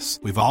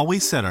Bombas, we've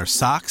always said our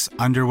socks,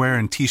 underwear,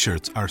 and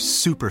T-shirts are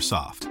super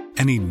soft.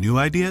 Any new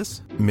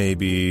ideas?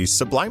 Maybe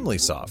sublimely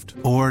soft.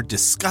 Or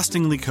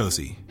disgustingly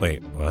cozy.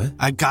 Wait, what?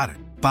 I got it.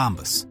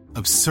 Bombas.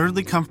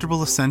 Absurdly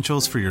comfortable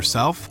essentials for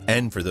yourself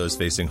and for those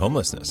facing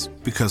homelessness.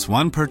 Because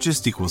one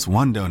purchased equals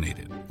one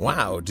donated.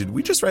 Wow, did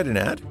we just write an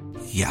ad?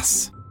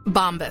 Yes.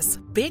 Bombas.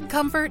 Big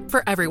comfort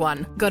for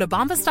everyone. Go to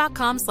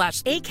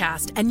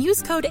bombas.com/ACAST and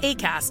use code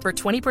ACAST for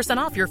 20%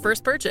 off your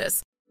first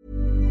purchase.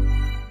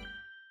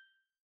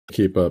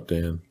 Keep up,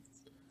 Dan.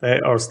 They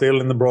are still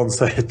in the Bronze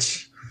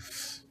Age.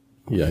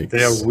 Yikes.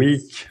 They are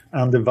weak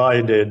and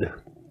divided,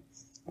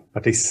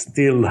 but they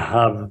still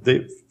have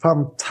the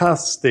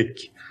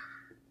fantastic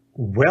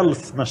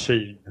wealth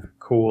machine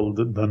called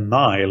the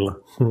Nile.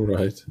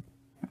 Right.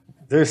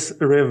 This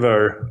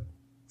river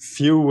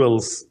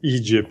fuels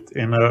Egypt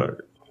in a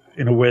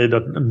way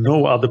that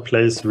no other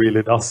place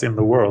really does in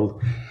the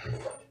world.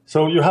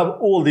 So you have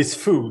all this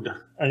food,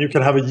 and you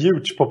can have a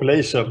huge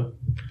population.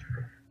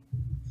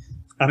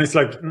 And it's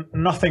like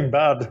nothing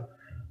bad.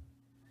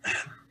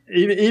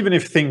 Even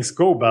if things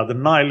go bad, the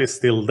Nile is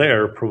still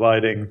there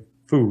providing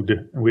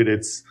food with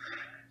its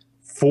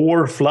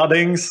 4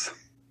 floodings,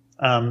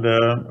 and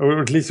or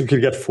at least you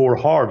could get 4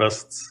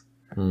 harvests.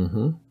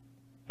 Mm-hmm.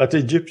 But the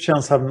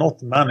Egyptians have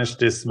not managed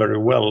this very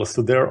well.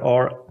 So there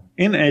are,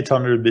 in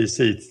 800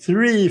 BC,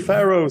 3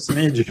 pharaohs in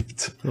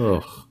Egypt.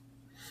 Ugh.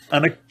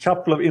 And a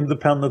couple of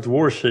independent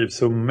warships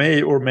who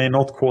may or may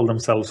not call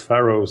themselves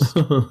pharaohs.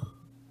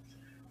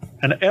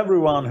 And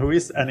everyone who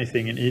is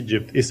anything in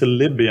Egypt is a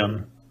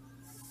Libyan.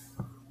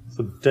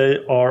 So they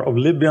are of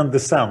Libyan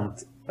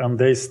descent, and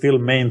they still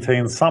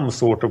maintain some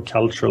sort of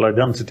cultural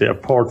identity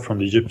apart from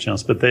the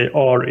Egyptians, but they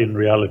are in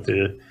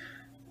reality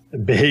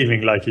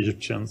behaving like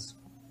Egyptians.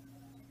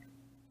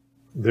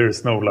 There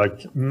is no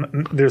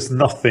there's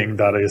nothing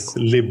that is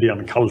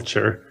Libyan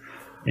culture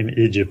in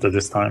Egypt at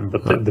this time,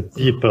 but the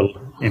people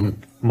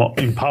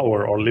in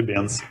power are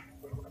Libyans.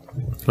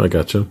 I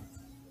gotcha.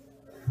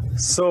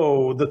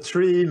 So the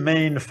 3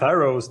 main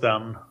pharaohs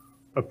then,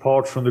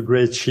 apart from the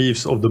great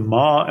chiefs of the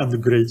Ma and the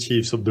great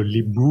chiefs of the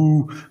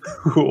Libu,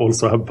 who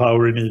also have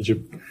power in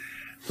Egypt,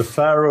 the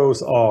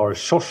pharaohs are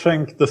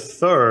Shoshenq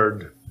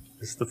III,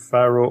 is the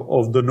pharaoh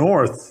of the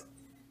north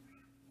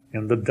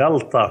in the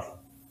delta.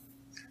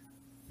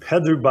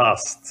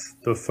 Pedrubast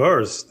I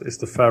is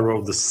the pharaoh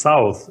of the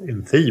south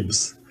in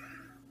Thebes.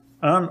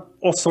 And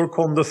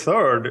Osorkon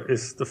III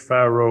is the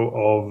pharaoh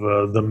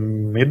of the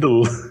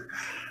middle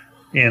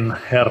in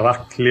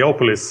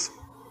Heracleopolis.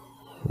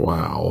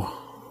 Wow.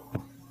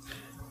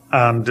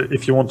 And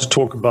if you want to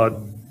talk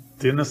about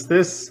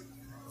dynasties,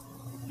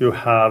 you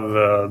have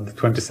the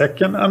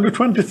 22nd and the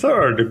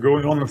 23rd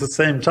going on at the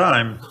same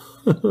time.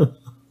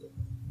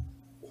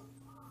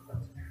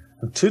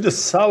 And to the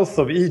south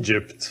of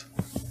Egypt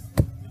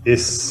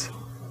is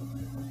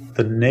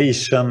the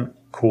nation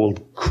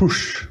called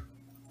Kush.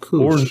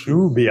 Or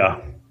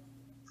Nubia.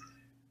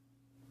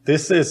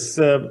 This is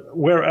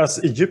whereas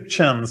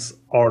Egyptians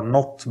are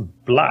not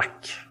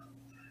black,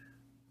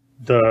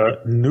 the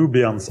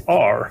Nubians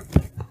are.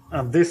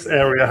 And this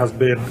area has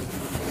been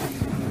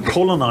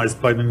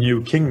colonized by the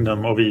new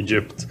kingdom of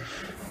Egypt,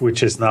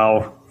 which is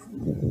now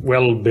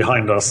well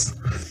behind us.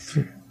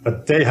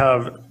 But they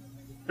have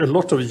a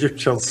lot of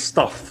Egyptian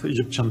stuff,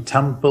 Egyptian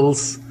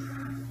temples,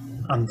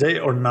 and they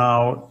are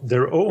now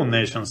their own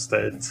nation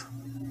state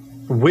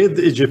with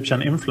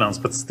Egyptian influence,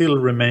 but still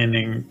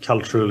remaining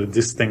culturally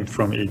distinct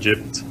from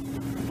Egypt.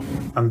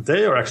 And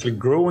they are actually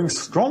growing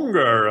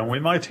stronger, and we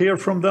might hear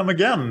from them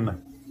again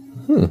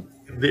in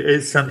the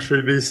 8th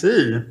century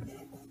BC.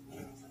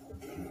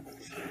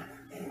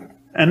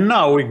 And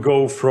now we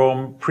go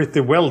from pretty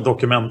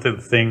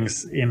well-documented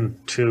things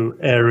into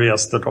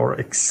areas that are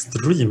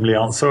extremely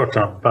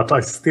uncertain, but I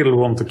still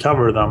want to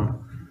cover them.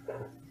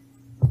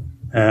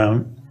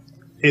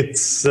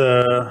 It's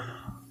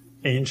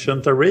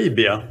ancient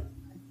Arabia.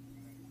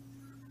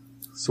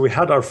 So we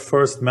had our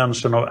first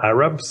mention of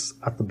Arabs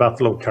at the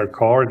Battle of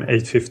Karkar in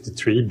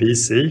 853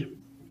 BC.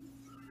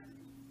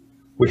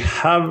 We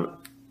have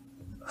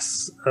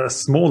a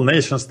small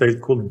nation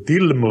state called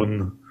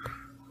Dilmun,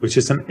 which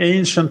is an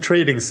ancient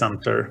trading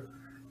center.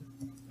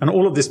 And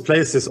all of these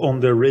places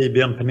on the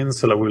Arabian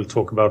Peninsula we'll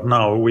talk about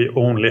now, we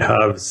only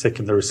have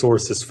secondary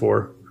sources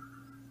for.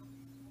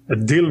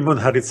 Dilmun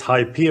had its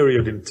high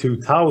period in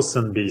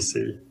 2000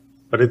 BC,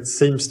 but it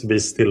seems to be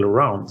still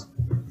around.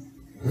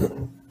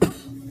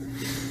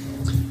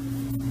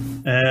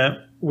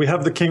 We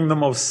have the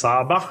kingdom of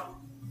Saba.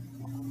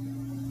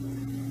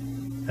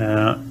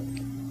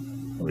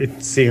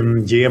 It's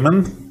in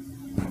Yemen.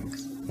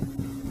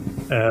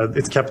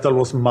 Its capital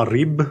was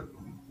Marib.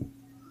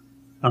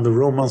 And the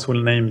Romans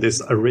will name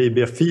this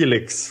Arabia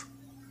Felix.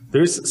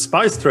 There is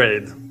spice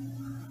trade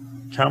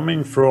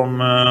coming from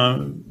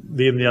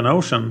the Indian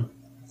Ocean.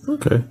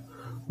 Okay.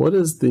 What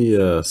is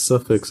the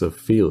suffix of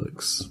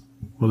Felix?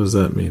 What does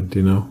that mean? Do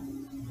you know?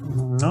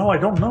 No, I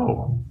don't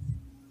know.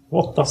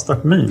 What does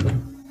that mean?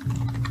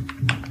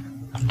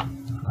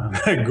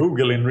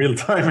 Google in real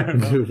time.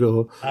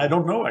 Google. I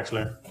don't know,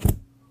 actually.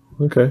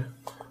 Okay.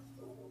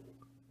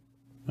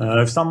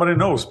 If somebody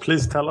knows,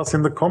 please tell us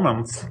in the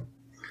comments.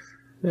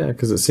 Yeah,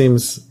 because it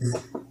seems,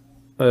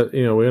 I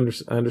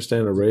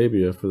understand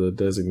Arabia for the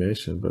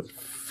designation, but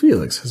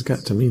Felix has got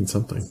to mean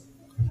something.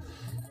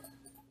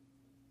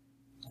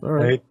 All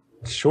right.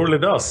 It surely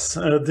does.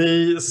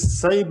 The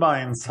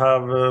Sabines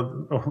have,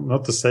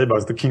 not the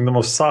Sabines, the Kingdom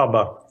of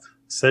Saba.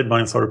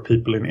 Sabines are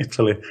people in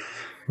Italy.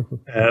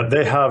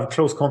 They have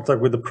close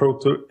contact with the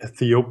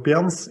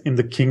Proto-Ethiopians in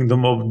the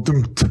Kingdom of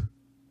Dumt.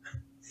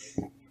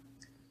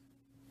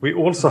 We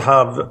also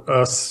have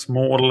a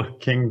small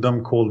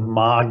kingdom called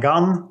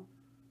Magan.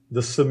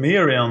 The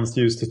Sumerians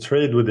used to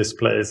trade with this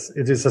place.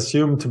 It is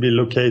assumed to be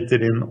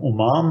located in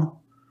Oman.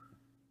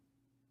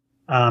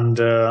 And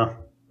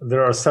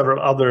there are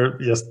several other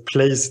just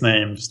place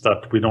names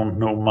that we don't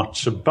know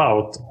much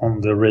about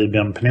on the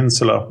Arabian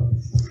Peninsula.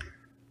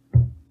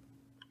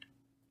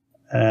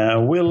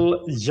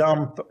 We'll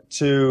jump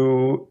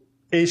to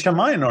Asia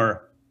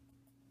Minor.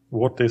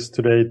 What is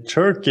today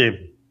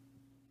Turkey?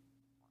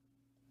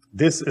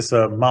 This is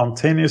a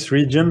mountainous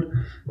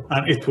region,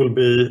 and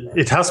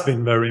it has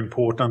been very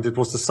important. It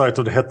was the site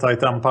of the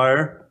Hittite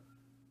Empire,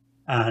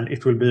 and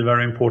it will be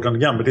very important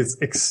again, but it's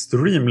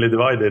extremely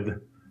divided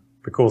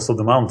because of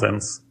the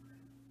mountains.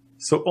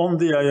 So on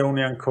the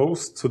Ionian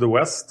coast to the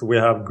west, we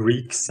have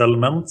Greek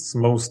settlements.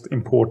 Most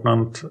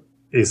important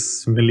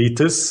is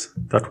Miletus,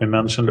 that we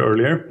mentioned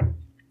earlier.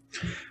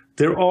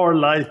 There are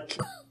like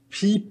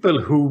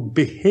people who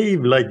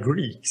behave like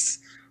Greeks,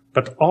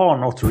 but are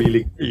not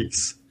really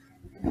Greeks.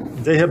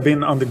 They have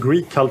been under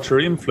Greek culture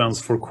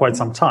influence for quite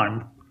some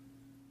time.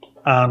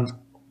 And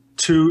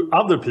to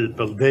other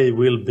people, they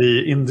will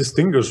be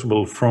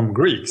indistinguishable from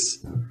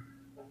Greeks.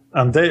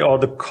 And they are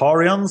the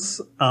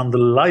Carians and the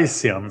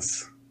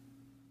Lycians.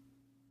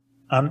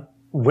 And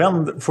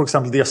when, for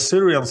example, the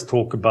Assyrians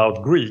talk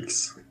about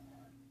Greeks,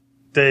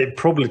 they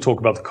probably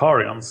talk about the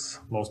Carians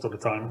most of the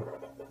time.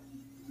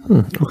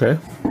 Okay.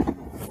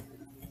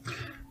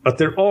 But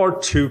there are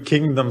two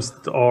kingdoms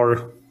that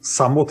are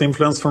somewhat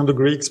influenced from the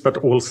Greeks, but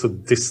also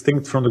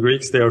distinct from the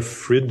Greeks. They are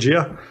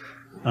Phrygia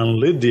and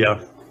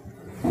Lydia.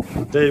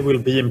 They will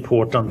be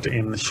important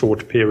in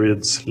short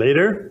periods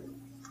later.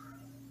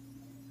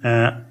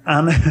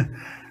 And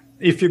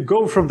if you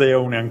go from the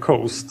Ionian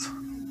coast,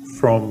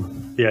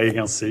 from the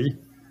Aegean Sea,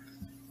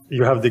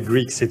 you have the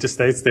Greek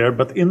city-states there,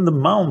 but in the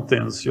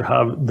mountains you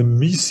have the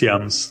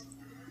Mysians.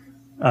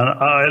 And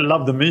I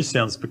love the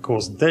Mysians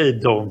because they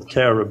don't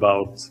care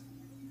about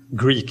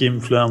Greek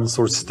influence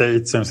or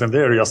states, and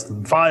they're just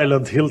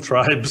violent hill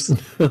tribes.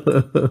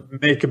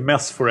 Make a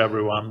mess for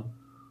everyone.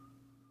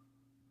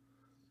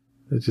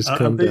 They just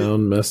come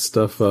down, mess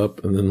stuff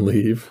up, and then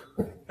leave.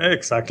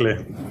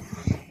 Exactly.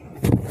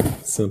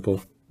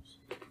 Simple.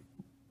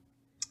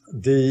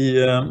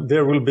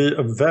 There will be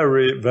a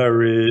very,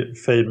 very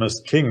famous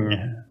king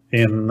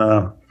in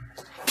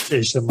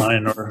Asia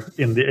Minor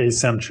in the 8th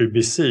century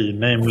BC,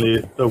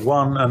 namely the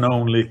one and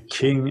only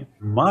King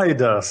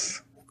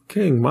Midas.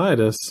 King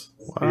Midas?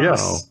 Wow.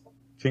 Yes.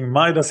 King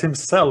Midas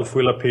himself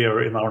will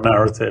appear in our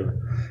narrative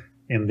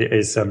in the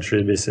 8th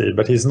century BC,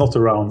 but he's not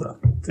around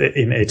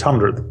in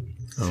 800.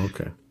 Oh,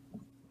 okay.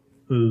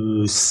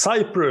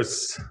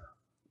 Cyprus,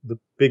 the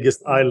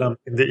biggest island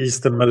in the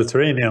eastern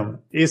Mediterranean,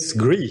 is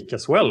Greek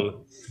as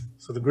well.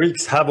 So the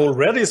Greeks have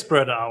already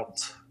spread out.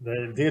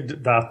 They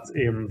did that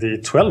in the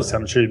 12th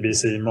century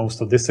BC,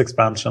 most of this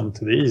expansion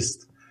to the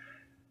east.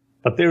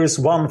 But there is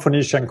one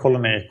Phoenician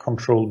colony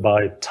controlled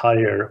by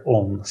Tyre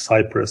on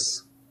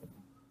Cyprus.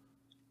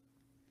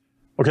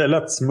 Okay,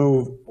 let's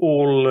move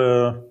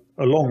a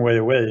long way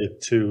away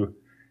to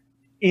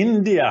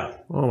India.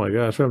 Oh my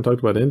gosh, we haven't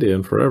talked about India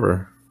in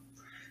forever.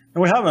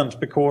 And we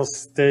haven't,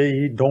 because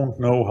they don't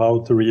know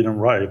how to read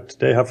and write.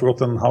 They have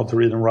forgotten how to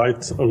read and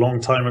write a long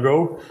time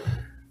ago.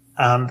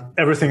 And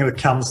everything that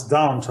comes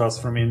down to us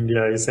from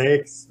India is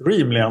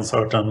extremely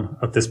uncertain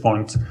at this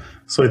point.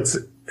 So it's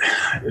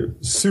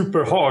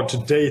super hard to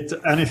date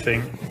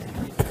anything.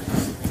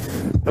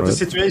 But the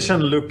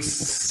situation looks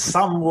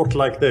somewhat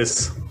like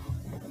this.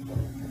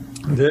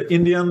 The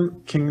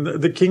Indian kingdom,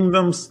 the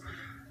kingdoms,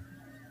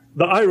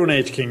 the Iron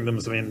Age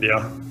kingdoms of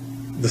India,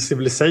 the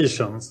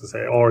civilizations,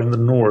 say, are in the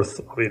north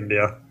of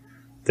India.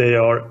 They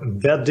are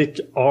Vedic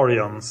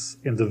Aryans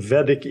in the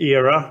Vedic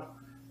era.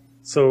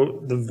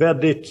 So the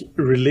Vedic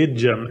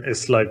religion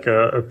is like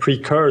a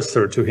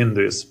precursor to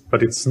Hinduism,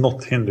 but it's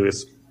not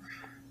Hinduism.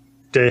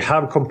 They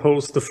have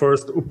composed the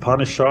first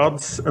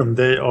Upanishads, and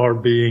they are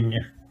being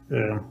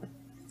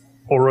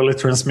orally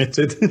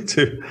transmitted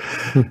to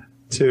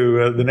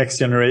the next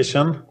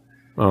generation.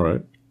 All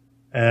right.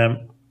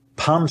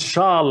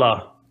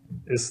 Panchala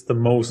is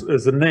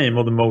the name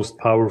of the most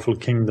powerful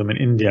kingdom in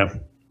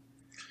India.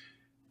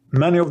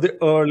 Many of the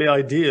early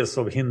ideas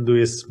of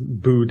Hinduism,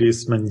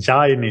 Buddhism, and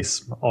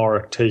Jainism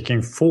are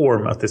taking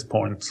form at this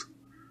point.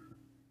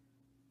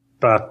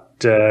 but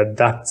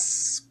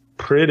that's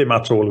pretty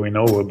much all we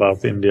know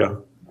about India.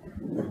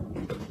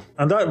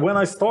 And when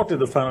I started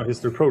the Fan of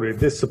History project,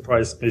 this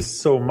surprised me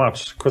so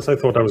much because I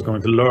thought I was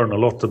going to learn a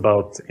lot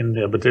about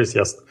India, but there's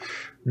just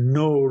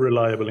no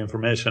reliable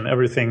information.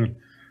 Everything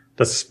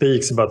that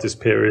speaks about this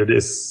period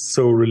is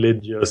so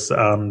religious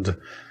and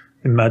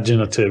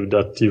imaginative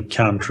that you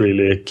can't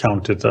really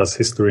count it as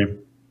history.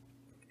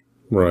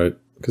 Right.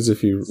 Because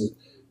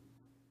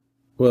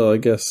well, I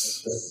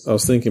guess I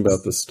was thinking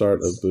about the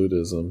start of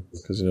Buddhism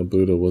because,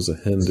 Buddha was a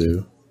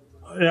Hindu.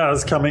 Yeah,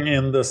 it's coming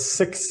in the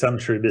 6th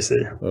century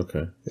BC.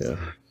 Okay, yeah.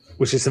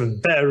 Which is a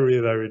very,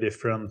 very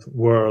different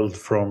world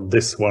from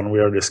this one we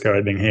are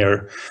describing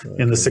here.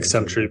 In the 6th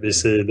century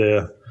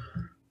BC,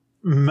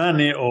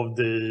 many of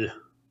the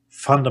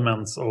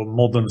fundaments of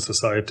modern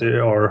society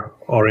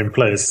are in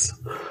place.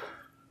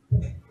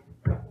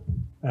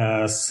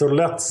 So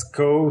let's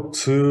go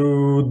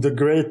to the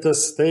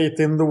greatest state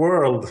in the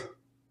world.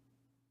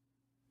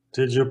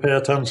 Did you pay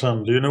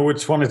attention? Do you know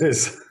which one it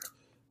is?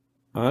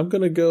 I'm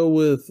going to go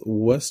with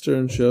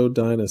Western Zhou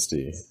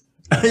Dynasty.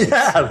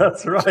 Yeah,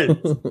 that's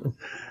right.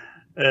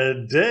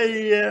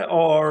 They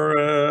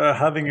are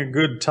having a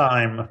good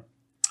time,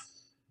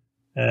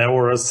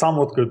 or a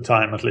somewhat good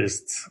time at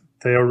least.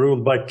 They are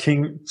ruled by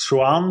King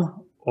Chuan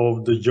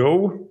of the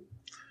Zhou.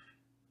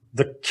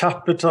 The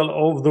capital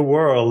of the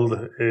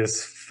world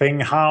is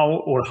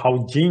Fenghao or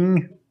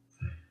Haojing.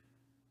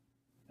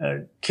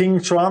 King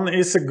Chuan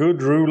is a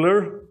good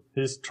ruler.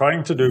 He's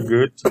trying to do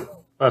good,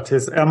 but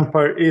his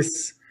empire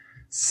is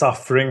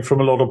suffering from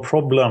a lot of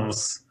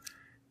problems.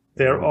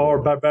 There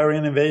are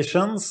barbarian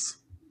invasions,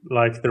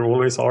 like there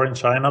always are in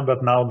China,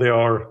 but now there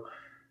are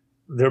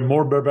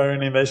more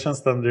barbarian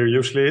invasions than there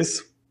usually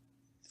is.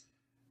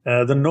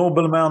 The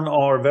noblemen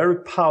are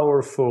very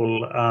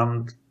powerful,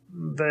 and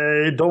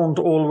they don't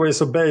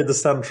always obey the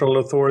central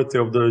authority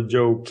of the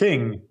Zhou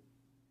king.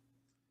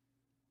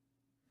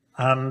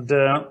 And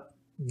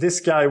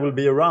this guy will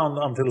be around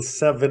until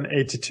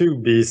 782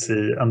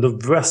 BC, and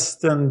the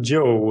Western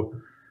Zhou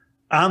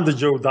and the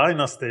Zhou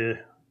dynasty,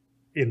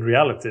 in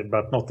reality,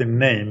 but not in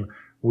name,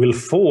 will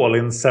fall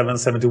in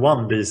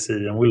 771 BC,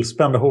 and we'll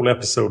spend a whole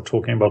episode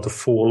talking about the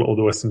fall of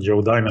the Western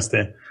Zhou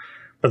dynasty.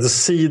 But the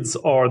seeds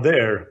are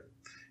there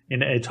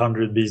in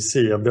 800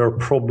 BC, and there are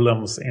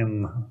problems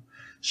in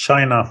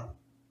China.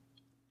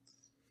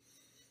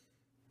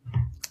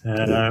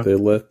 They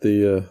let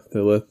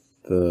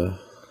the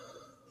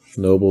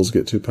nobles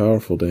get too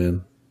powerful,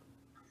 Dan.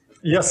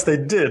 Yes, they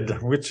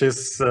did, which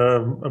is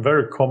a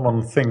very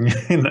common thing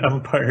in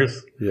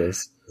empires.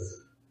 Yes.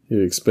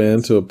 You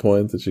expand to a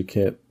point that you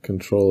can't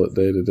control it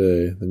day to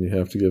day, then you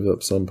have to give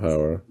up some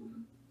power.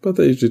 But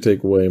they usually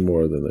take way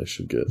more than they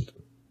should get.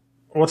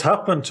 What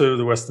happened to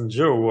the Western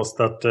Zhou was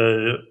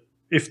that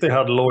if they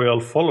had loyal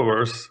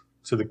followers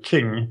to the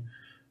king,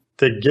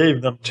 they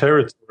gave them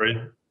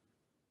territory,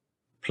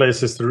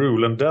 places to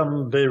rule, and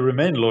then they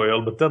remained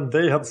loyal. But then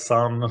they had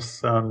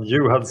sons, and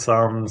you had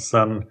sons,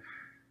 and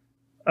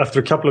after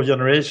a couple of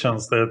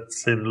generations, that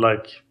seemed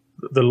like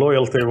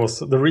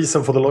the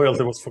reason for the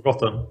loyalty was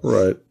forgotten.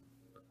 Right.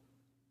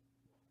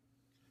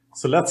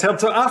 So let's head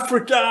to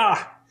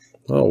Africa.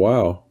 Oh,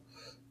 wow.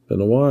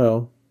 Been a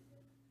while.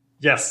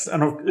 Yes,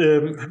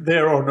 and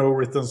there are no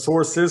written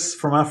sources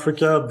from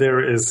Africa.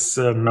 There is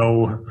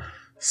no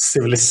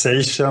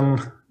civilization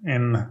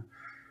in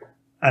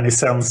any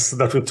sense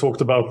that we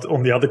talked about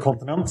on the other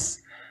continents.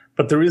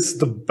 But there is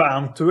the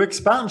Bantu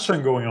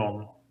expansion going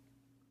on.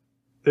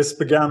 This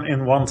began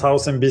in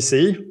 1000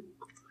 BC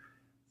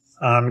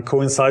and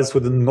coincides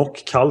with the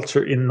Nok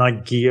culture in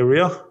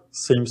Nigeria.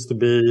 Seems to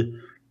be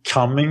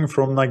coming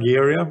from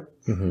Nigeria.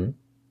 Mm-hmm.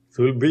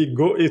 So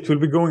it will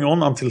be going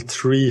on until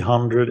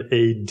 300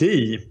 AD.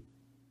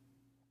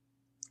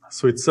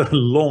 So it's a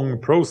long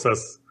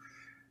process.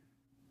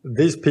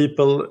 These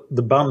people,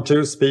 the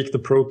Bantu, speak the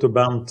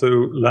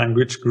Proto-Bantu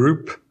language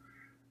group,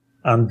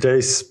 and they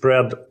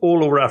spread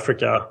all over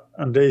Africa,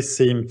 and they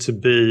seem to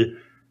be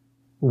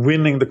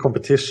winning the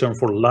competition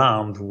for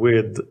land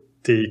with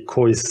the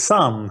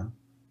Khoisan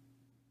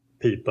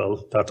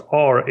people that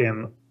are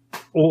in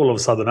all of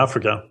southern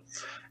Africa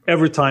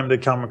every time they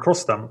come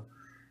across them.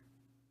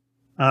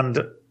 And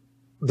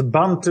the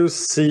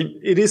Bantus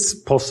it is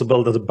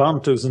possible that the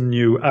Bantus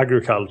knew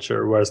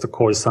agriculture, whereas the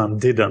Khoisan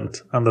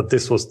didn't, and that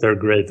this was their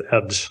great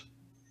edge.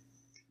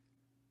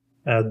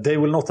 They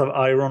will not have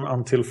iron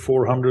until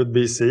 400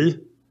 BC,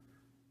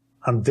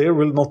 and there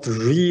will not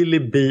really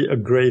be a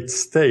great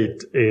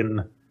state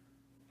in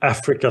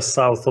Africa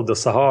south of the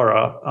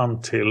Sahara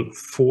until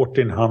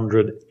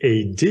 1400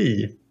 AD.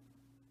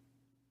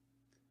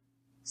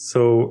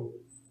 So,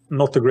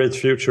 not a great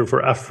future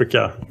for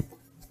Africa.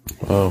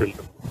 Wow.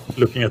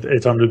 Looking at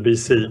 800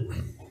 BC.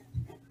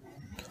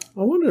 I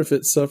wonder if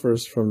it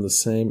suffers from the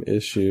same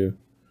issue.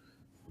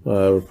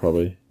 We're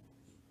probably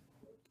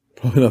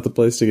not the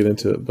place to get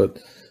into it, but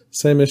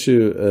same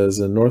issue as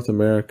in North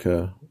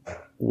America.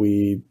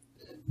 I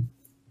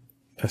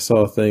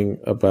saw a thing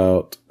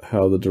about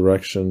how the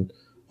direction,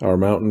 our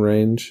mountain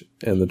range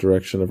and the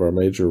direction of our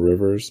major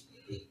rivers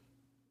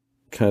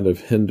kind of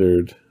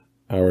hindered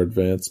our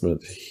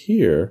advancement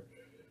here,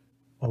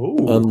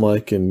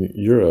 unlike in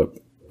Europe,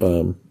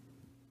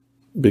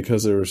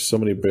 because there were so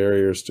many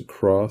barriers to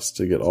cross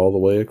to get all the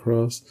way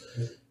across.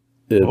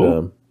 It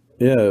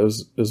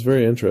was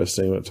very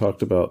interesting when it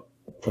talked about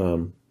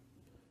the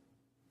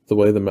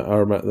way the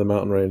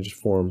mountain range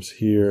forms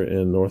here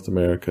in North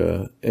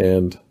America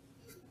and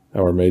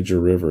our major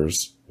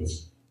rivers.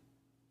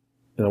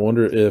 And I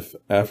wonder if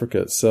Africa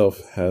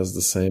itself has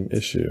the same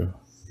issue.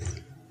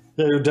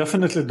 Yeah, you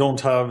definitely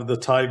don't have the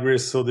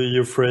Tigris or the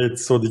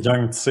Euphrates or the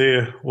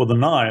Yangtze or the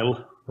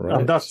Nile. Right.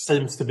 And that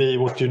seems to be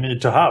what you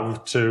need to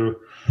have to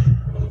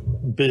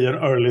be an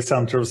early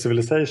center of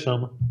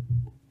civilization.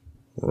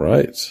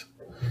 Right.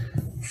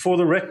 For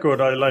the record,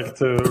 I like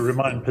to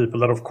remind people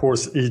that, of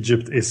course,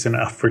 Egypt is in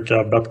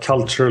Africa, but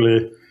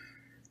culturally,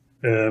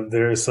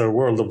 there is a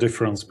world of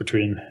difference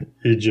between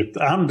Egypt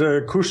and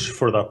Kush,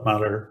 for that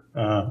matter,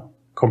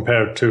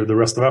 compared to the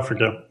rest of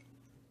Africa.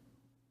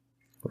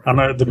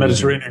 And the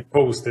Mediterranean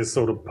coast is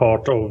sort of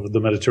part of the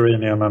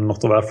Mediterranean and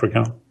not of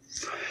Africa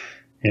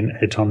in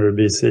 800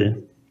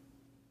 BC.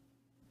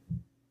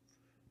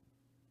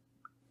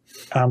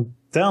 And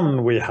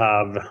then we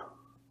have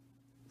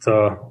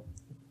the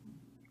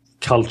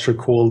culture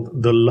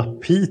called the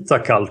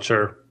Lapita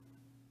culture.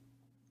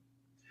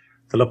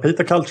 The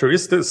Lapita culture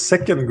is the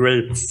second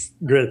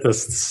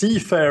greatest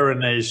seafarer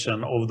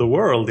nation of the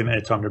world in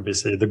 800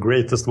 BC, the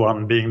greatest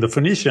one being the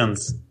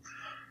Phoenicians.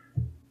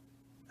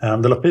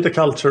 And the Lapita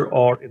culture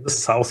are in the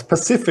South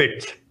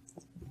Pacific.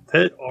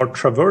 They are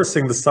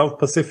traversing the South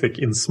Pacific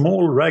in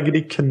small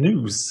raggedy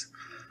canoes,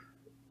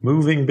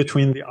 moving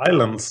between the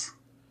islands.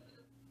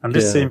 And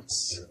this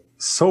seems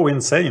so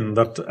insane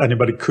that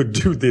anybody could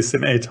do this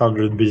in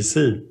 800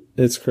 BC.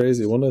 It's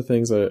crazy. One of the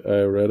things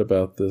I read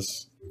about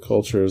this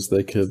culture is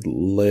they could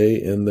lay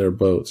in their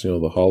boats,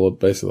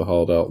 basically the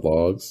hollowed out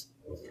logs.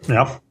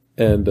 Yeah.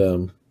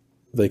 And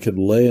they could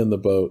lay in the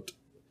boat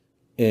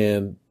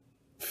and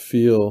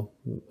feel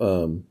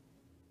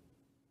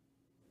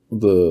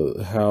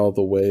how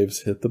the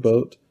waves hit the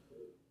boat,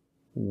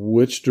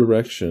 which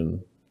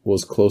direction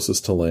was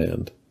closest to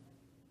land.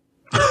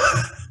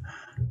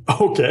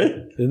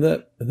 Okay. Isn't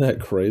that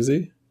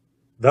crazy?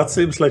 That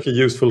seems like a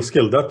useful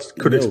skill. That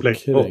could explain.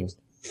 Kidding.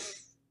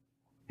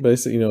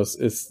 Basically,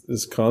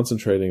 it's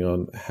concentrating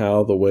on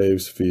how the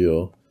waves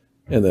feel,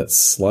 and that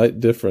slight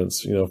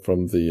difference,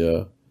 from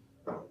the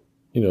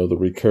the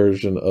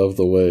recursion of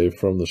the wave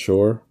from the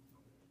shore.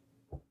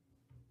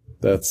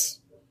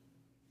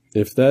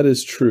 If that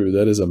is true,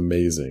 that is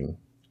amazing.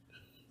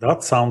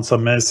 That sounds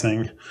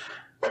amazing.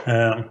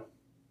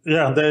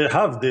 They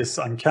have this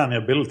uncanny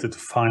ability to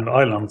find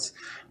islands,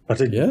 but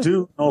they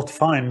do not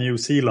find New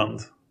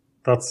Zealand.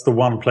 That's the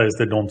one place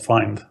they don't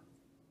find.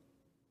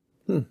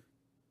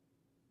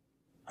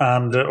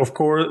 And of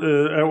course,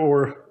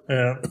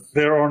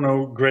 there are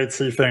no great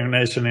seafaring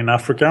nation in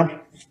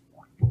Africa,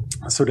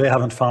 so they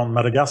haven't found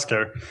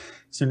Madagascar.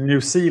 So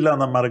New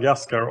Zealand and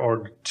Madagascar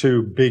are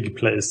two big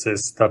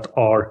places that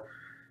are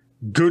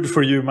good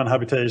for human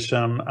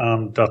habitation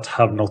and that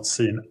have not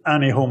seen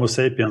any Homo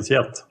sapiens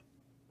yet.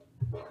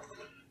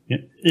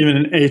 Even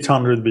in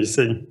 800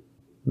 BC.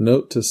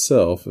 Note to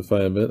self, if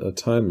I invent a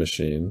time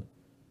machine,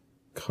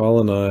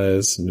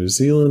 colonize New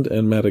Zealand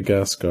and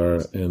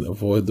Madagascar and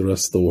avoid the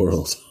rest of the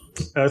world.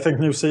 I think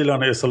New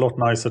Zealand is a lot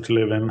nicer to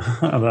live in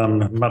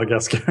than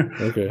Madagascar,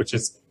 which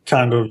is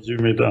kind of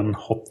humid and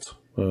hot.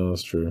 Oh,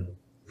 that's true.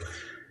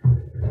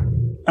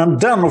 And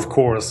then, of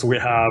course, we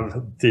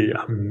have the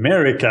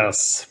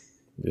Americas.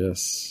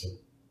 Yes.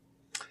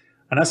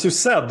 And as you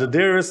said,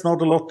 there is not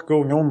a lot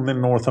going on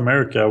in North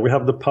America. We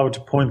have the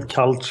PowerPoint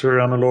culture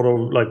and a lot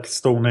of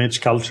Stone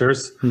Age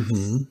cultures.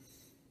 Mm-hmm.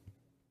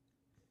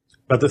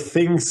 But the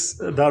things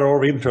that are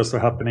of interest are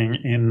happening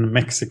in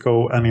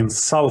Mexico and in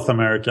South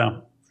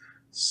America.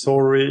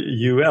 Sorry,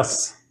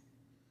 US.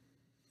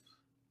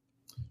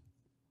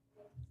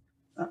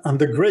 And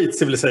the great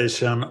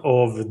civilization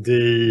of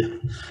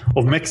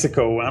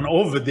Mexico and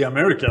of the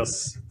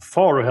Americas,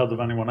 far ahead of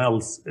anyone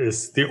else,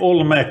 is the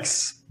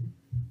Olmecs.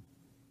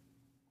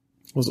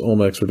 Those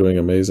Olmecs were doing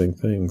amazing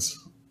things.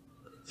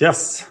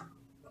 Yes.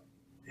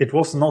 It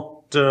was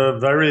not until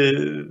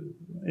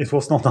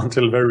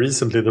very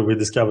recently that we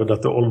discovered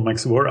that the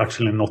Olmecs were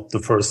actually not the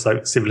first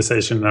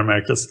civilization in the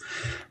Americas.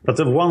 But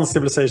the one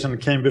civilization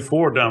that came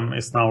before them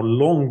is now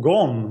long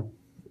gone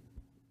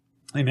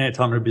in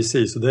 800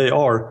 BC. So they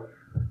are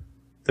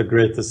the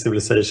greatest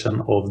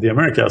civilization of the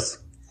Americas.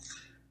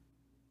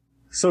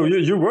 So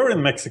you were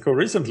in Mexico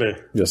recently?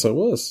 Yes, I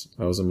was.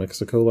 I was in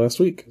Mexico last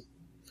week.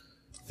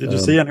 Did you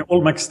see any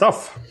Olmec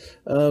stuff?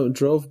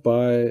 Drove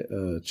by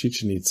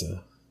Chichen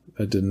Itza.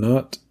 I did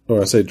not,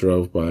 or I say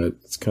drove by it.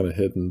 It's kind of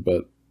hidden,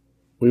 but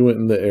we went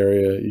in the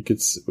area.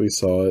 We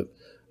saw it.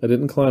 I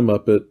didn't climb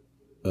up it.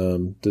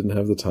 Didn't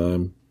have the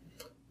time,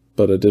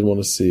 but I did want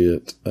to see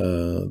it.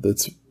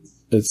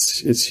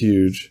 It's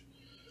huge,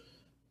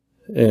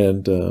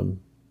 and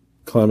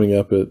climbing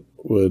up it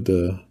would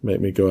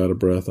make me go out of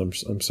breath.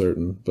 I'm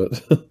certain.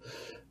 But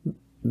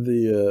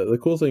the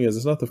cool thing is,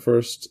 it's not the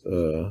first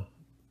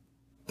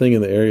thing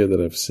in the area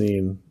that I've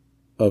seen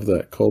of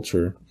that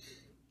culture.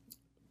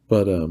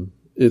 But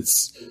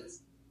it's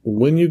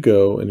when you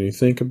go and you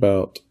think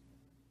about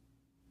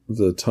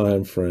the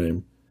time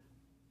frame,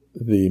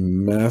 the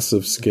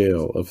massive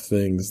scale of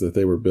things that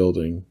they were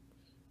building.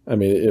 I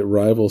mean, it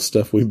rivals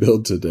stuff we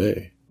build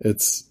today.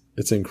 It's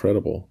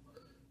incredible.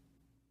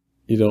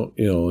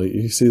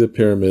 You see the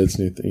pyramids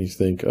and you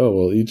think, oh,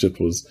 well, Egypt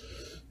was,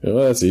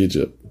 that's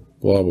Egypt,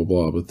 blah, blah,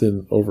 blah. But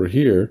then over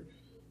here,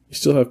 you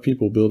still have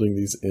people building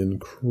these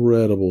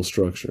incredible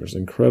structures,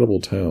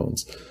 incredible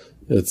towns.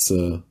 It's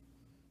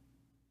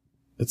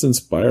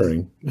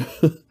inspiring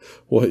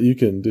what you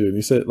can do. And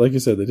you said, like you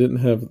said, they didn't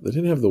have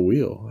the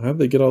wheel. How did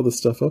they get all this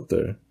stuff up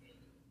there?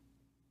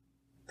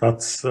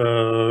 That's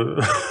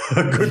a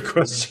good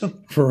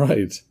question.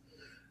 Right.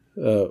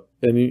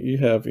 And you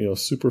have,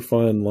 super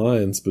fine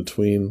lines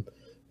between,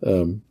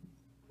 the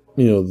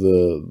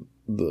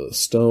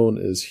stone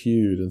is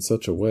hewed in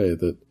such a way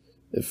that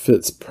it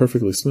fits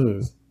perfectly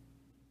smooth.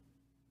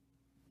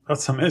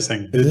 That's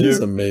amazing. It is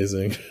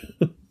amazing.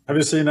 Have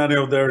you seen any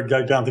of their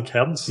gigantic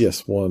heads?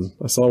 Yes, one.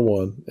 I saw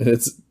one, and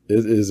it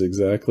is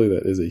exactly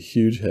that. It is a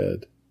huge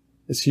head.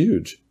 It's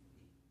huge.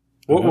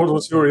 What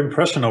was your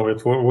impression of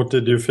it? What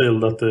did you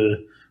feel that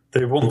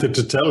they wanted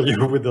to tell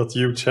you with that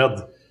huge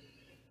head?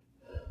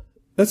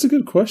 That's a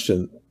good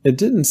question. It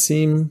didn't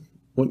seem,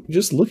 when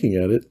just looking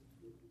at it,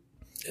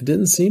 it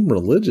didn't seem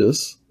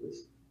religious.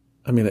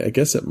 I mean, I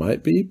guess it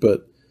might be,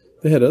 but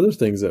they had other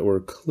things that were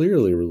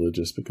clearly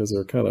religious because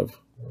they're kind of,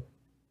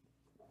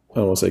 I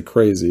don't want to say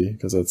crazy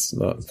because that's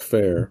not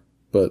fair,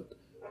 but,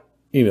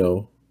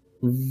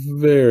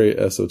 very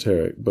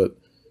esoteric. But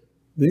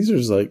these are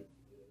just like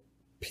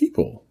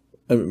people.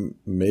 I mean,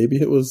 maybe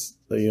it was,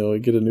 you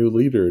get a new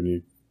leader and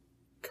you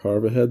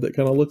carve a head that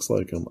kind of looks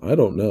like them. I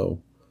don't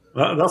know.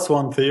 That's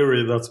one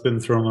theory that's been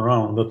thrown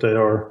around, that they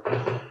are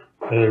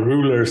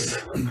rulers.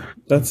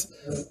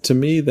 To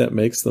me, that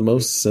makes the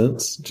most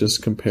sense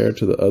just compared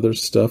to the other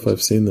stuff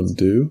I've seen them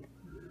do.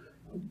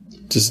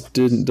 Just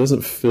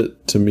doesn't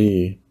fit to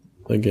me.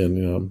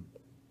 Again,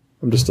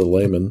 I'm just a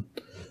layman.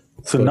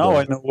 So now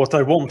I know what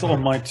I want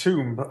on my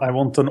tomb. I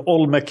want an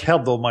Olmec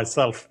head of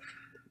myself.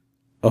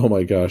 Oh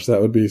my gosh,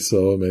 that would be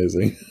so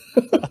amazing.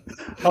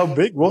 How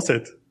big was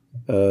it?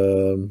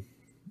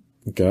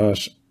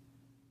 Gosh,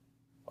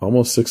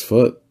 almost 6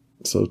 foot.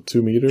 So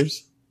 2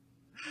 meters.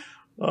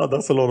 Oh,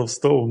 that's a lot of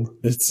stone.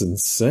 It's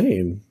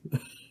insane.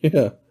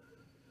 Yeah.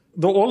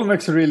 The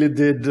Olmecs really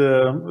did.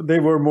 They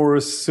were more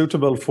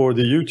suitable for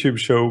the YouTube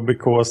show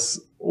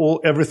because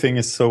everything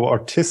is so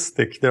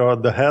artistic. There are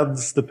the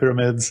heads, the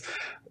pyramids,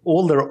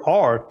 all their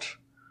art,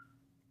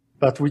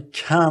 but we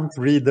can't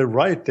read the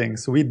writing,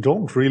 so we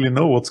don't really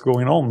know what's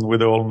going on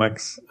with the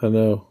Olmecs. I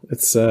know,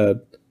 it's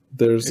sad.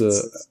 I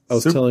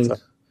was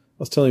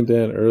telling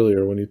Dan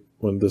earlier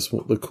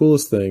the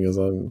coolest thing is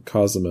on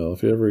Cozumel.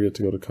 If you ever get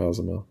to go to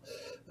Cozumel,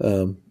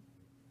 in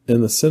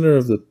the center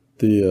of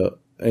the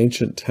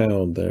ancient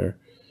town there,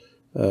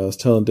 I was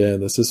telling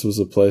Dan this was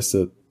a place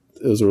that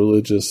it was a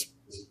religious.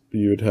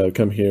 You would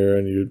come here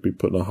and you'd be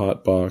put in a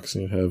hot box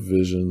and you'd have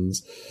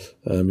visions.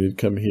 You'd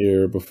come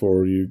here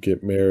before you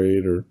get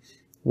married or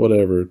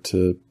whatever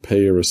to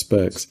pay your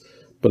respects.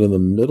 But in the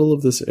middle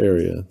of this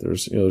area,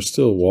 there's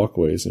still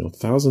walkways,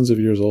 thousands of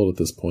years old at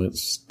this point,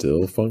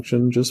 still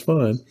function just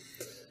fine.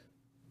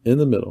 In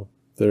the middle,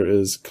 there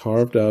is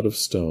carved out of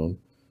stone.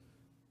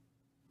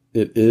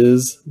 It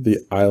is the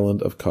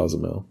island of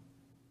Cozumel.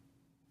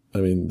 I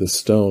mean, the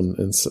stone,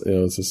 it's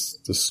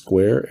the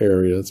square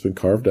area that's been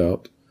carved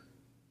out.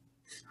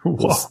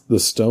 The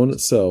stone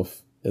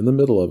itself, in the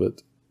middle of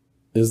it,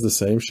 is the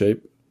same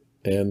shape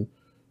and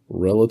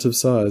relative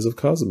size of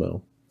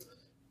Cozumel.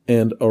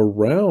 And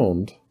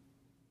around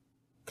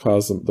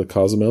the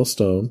Cozumel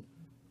stone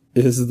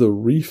is the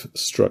reef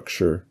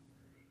structure.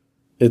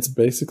 It's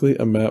basically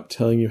a map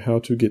telling you how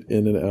to get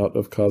in and out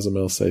of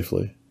Cozumel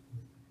safely.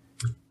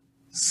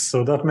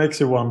 So that makes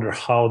you wonder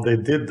how they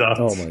did that.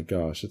 Oh my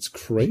gosh, it's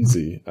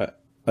crazy.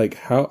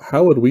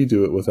 How would we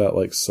do it without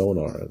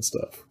sonar and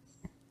stuff?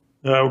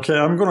 Okay,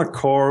 I'm going to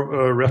carve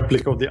a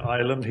replica of the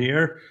island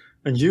here.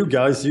 And you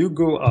guys, you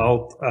go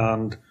out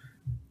and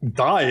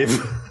dive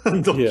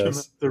and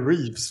document the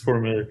reefs for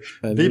me.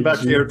 And be back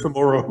here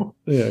tomorrow.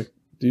 Yeah.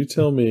 Do you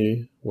tell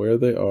me where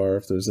they are,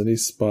 if there's any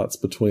spots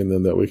between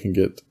them that we can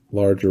get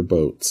larger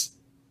boats?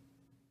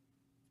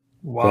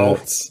 Wow.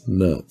 That's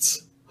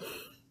nuts.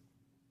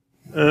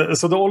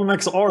 So the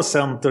Olmecs are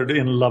centered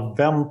in La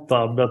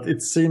Venta, but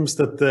it seems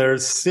that their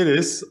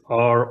cities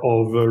are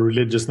of a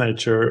religious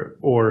nature,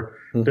 or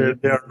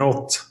they are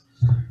not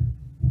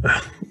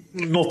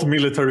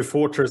military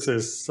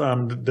fortresses,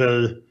 and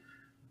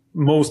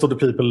most of the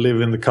people live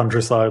in the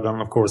countryside,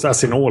 and of course,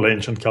 as in all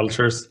ancient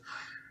cultures.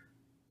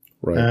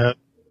 Right.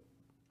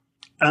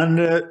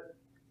 And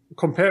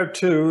compared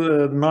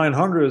to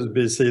 900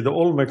 BC, the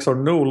Olmecs are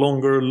no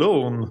longer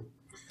alone.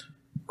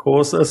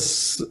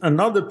 Because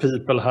another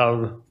people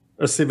have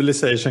a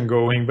civilization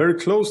going very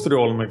close to the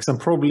Olmecs and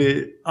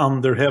probably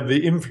under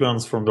heavy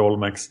influence from the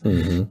Olmecs.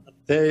 Mm-hmm.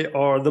 They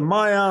are the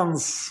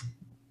Mayans.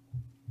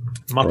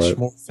 much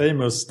more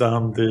famous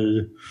than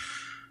the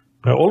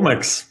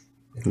Olmecs.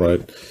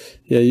 Right.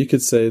 Yeah, you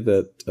could say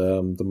that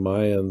the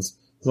Mayans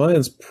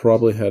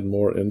probably had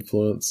more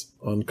influence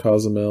on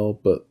Cozumel,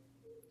 but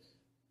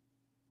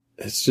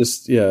it's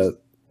just,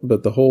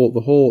 but the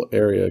whole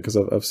area, because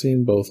I've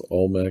seen both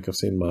Olmec, I've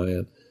seen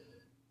Mayan,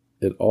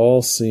 it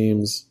all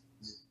seems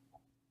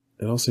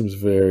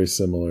very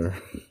similar.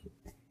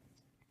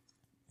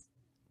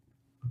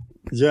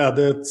 Yeah,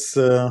 that's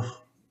a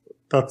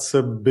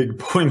big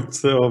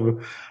point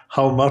of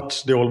how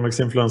much the Olmecs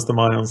influenced the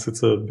Mayans.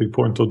 It's a big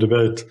point of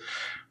debate.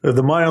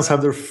 The Mayans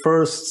have their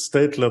first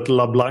statelet,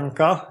 La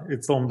Blanca.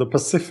 It's on the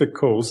Pacific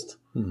coast.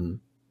 Mm-hmm.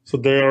 So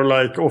they are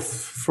like off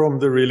from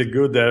the really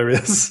good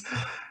areas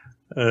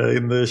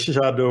in the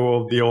shadow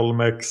of the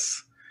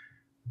Olmecs.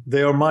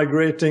 They are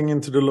migrating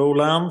into the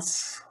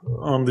lowlands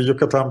on the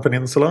Yucatan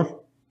Peninsula.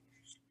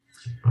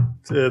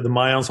 The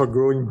Mayans are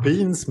growing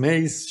beans,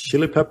 maize,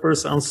 chili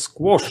peppers, and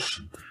squash.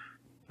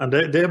 And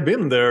they have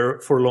been there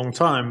for a long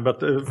time,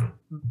 but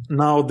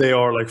now they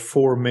are like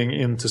forming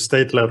into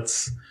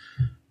statelets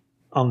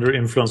under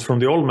influence from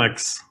the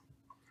Olmecs.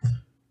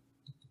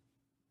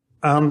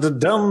 And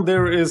then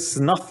there is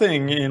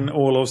nothing in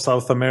all of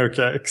South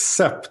America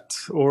except,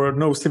 or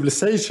no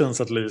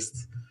civilizations at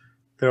least.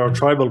 There are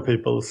tribal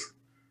peoples.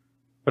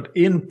 But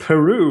in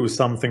Peru,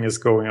 something is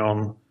going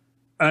on.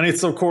 And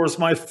it's, of course,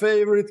 my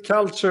favorite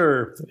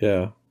culture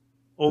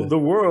of the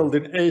world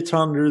in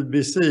 800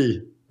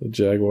 BC. The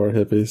Jaguar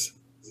hippies.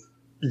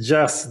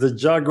 Yes, the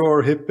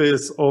Jaguar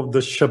hippies of the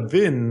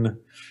Chavin.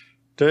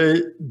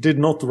 They did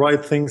not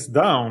write things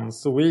down,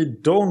 so we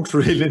don't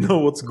really know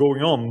what's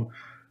going on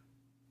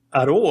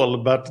at all.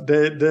 But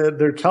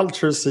their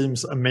culture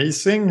seems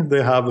amazing.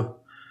 They have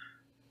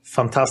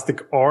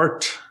fantastic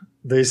art.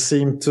 They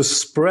seem to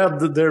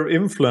spread their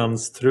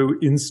influence through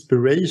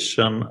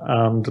inspiration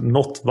and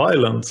not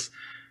violence.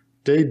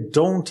 They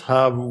don't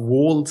have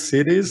walled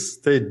cities.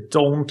 They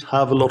don't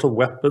have a lot of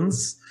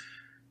weapons.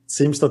 It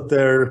seems that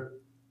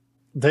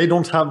they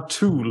don't have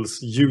tools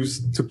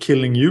used to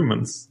killing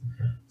humans.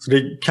 So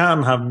they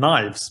can have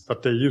knives,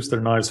 but they use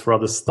their knives for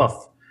other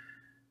stuff.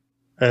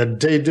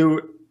 They do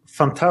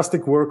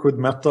fantastic work with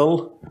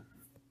metal.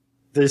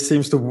 They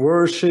seem to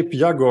worship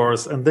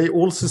jaguars, and they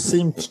also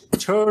seem to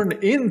turn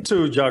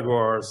into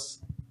jaguars.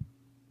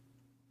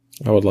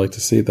 I would like to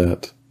see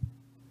that.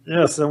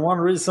 Yes, and one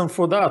reason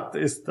for that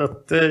is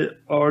that they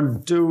are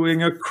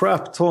doing a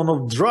crap ton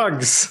of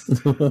drugs.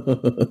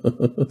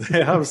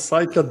 They have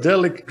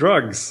psychedelic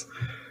drugs,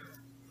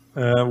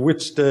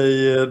 which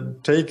they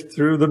take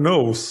through the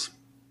nose.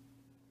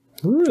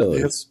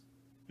 Really?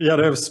 They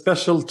have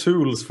special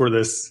tools for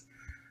this.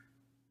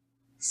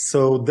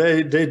 So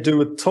they do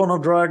a ton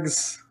of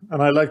drugs,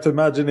 and I like to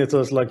imagine it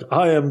as like,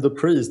 I am the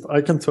priest. I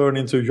can turn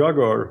into a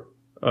jaguar.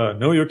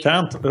 No, you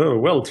can't. Oh,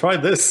 well, try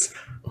this.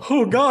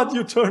 Oh, God,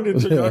 you turned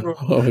into a jaguar.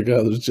 Oh, my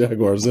God, there's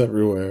jaguars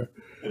everywhere.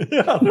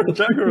 Yeah, there are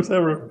jaguars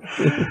everywhere.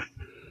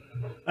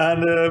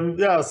 And,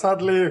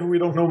 sadly, we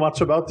don't know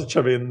much about the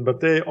Chavin,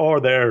 but they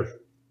are there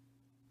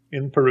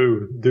in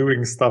Peru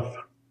doing stuff.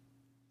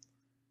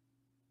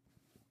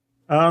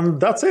 And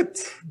that's it.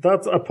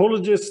 That's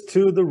apologies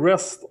to the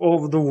rest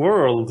of the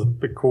world,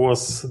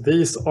 because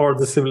these are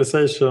the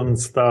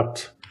civilizations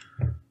that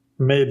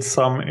made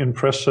some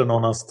impression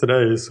on us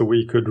today, so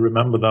we could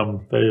remember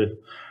them.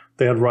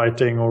 They had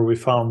writing, or we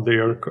found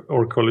their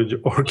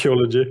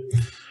archaeology.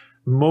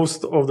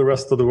 Most of the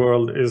rest of the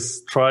world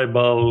is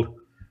tribal,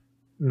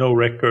 no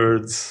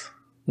records.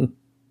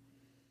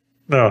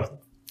 No,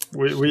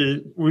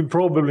 we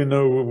probably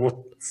know what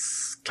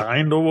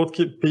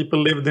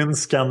people lived in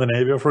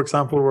Scandinavia, for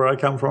example, where I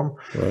come from.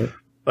 Right.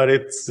 But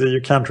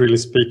you can't really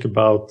speak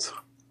about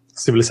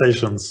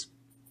civilizations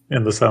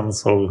in the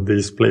sense of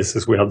these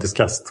places we have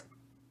discussed.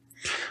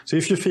 So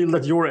if you feel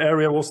that your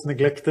area was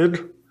neglected,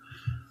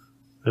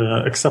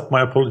 accept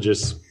my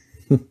apologies.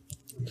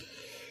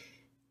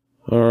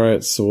 All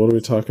right, so what are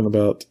we talking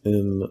about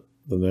in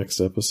the next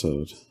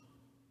episode?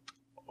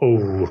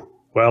 Oh,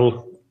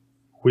 well,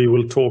 we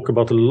will talk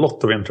about a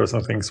lot of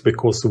interesting things,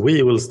 because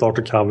we will start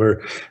to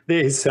cover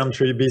the 8th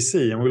century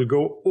BC, and we'll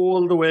go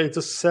all the way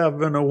to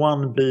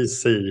 701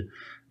 BC.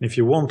 If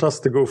you want us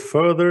to go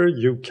further,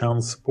 you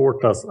can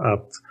support us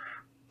at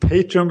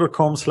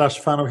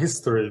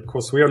patreon.com/fanofhistory,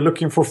 because we are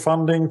looking for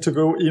funding to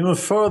go even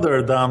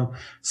further than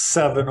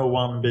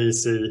 701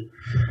 BC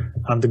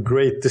and the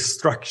great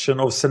destruction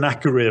of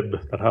Sennacherib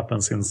that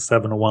happens in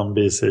 701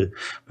 BC.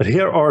 But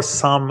here are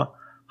some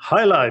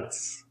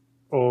highlights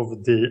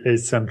of the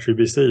 8th century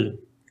BC.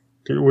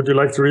 Would you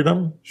like to read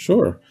them?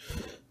 Sure.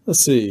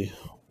 Let's see.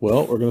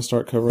 Well, we're going to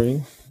start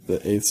covering the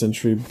 8th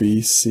century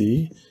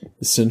BC,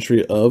 the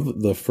century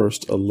of the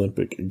first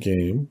Olympic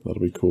game.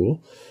 That'll be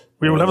cool.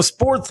 We will have a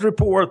sports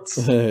report.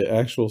 Hey,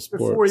 actual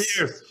sports. 4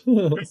 years.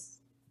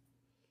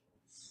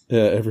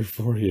 Yeah, every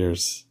 4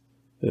 years.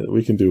 Yeah,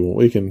 we can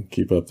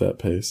keep up that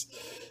pace.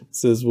 It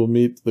says we'll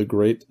meet the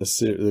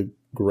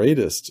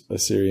greatest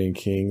Assyrian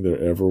king there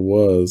ever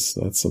was.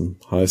 That's some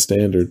high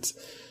standards.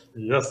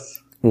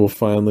 Yes. We'll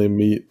finally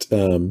meet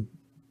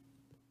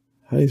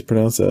How do you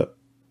pronounce that?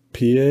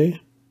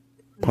 Pie?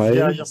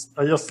 Yeah,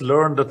 I just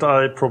learned that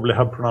I probably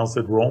have pronounced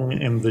it wrong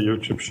in the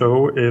YouTube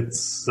show.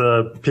 It's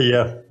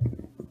Pia.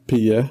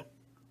 Pia.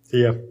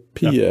 Pia.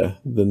 Pia,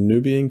 the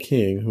Nubian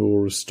king who will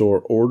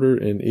restore order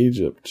in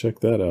Egypt. Check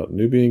that out.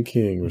 Nubian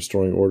king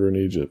restoring order in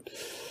Egypt.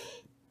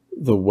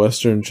 The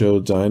Western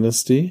Zhou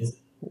dynasty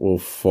will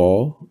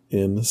fall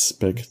in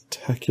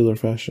spectacular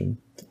fashion.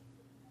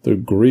 The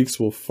Greeks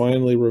will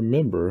finally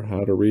remember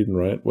how to read and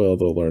write. Well,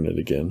 they'll learn it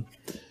again.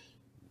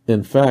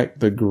 In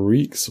fact, the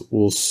Greeks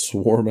will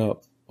swarm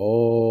out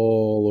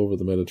all over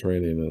the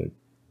Mediterranean in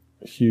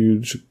a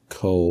huge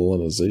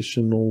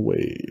colonizational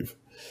wave.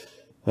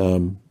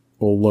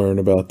 We'll learn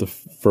about the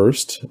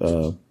first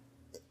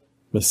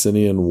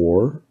Messenian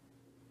War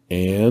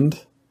and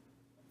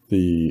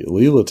the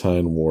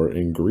Lelatine War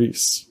in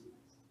Greece.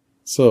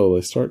 So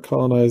they start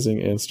colonizing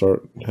and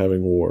start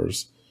having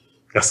wars.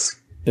 Yes.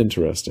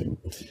 Interesting.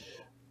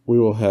 We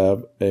will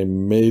have a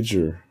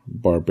major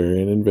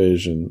barbarian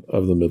invasion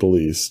of the Middle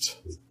East.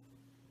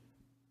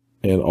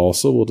 And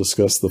also we'll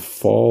discuss the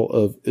fall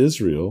of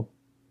Israel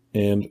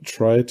and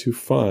try to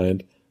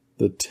find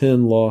the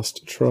 10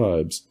 lost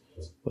tribes.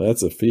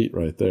 That's a feat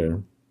right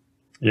there.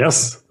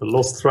 Yes, the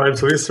lost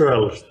tribes of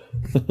Israel.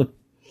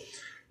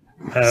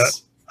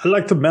 I'd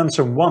like to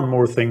mention one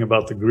more thing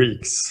about the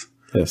Greeks.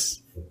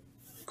 Yes.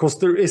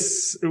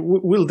 Because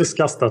we'll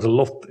discuss that a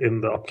lot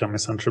in the upcoming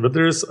century, but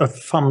there is a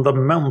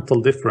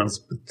fundamental difference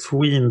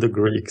between the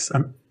Greeks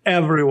and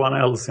everyone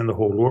else in the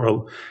whole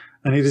world.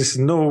 And it is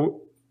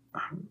no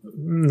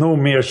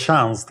mere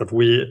chance that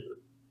we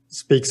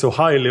speak so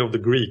highly of the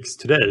Greeks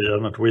today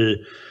and that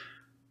we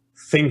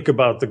think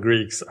about the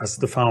Greeks as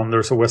the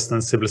founders of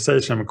Western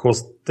civilization,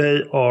 because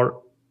they are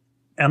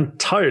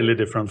entirely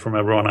different from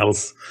everyone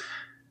else.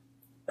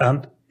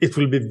 And it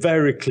will be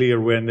very clear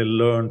when they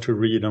learn to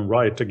read and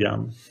write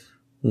again.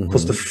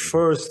 Because the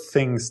first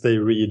things they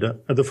read,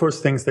 the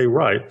first things they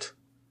write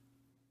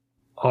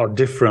are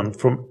different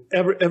from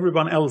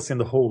everyone else in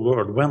the whole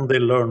world. When they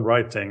learn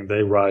writing,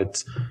 they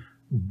write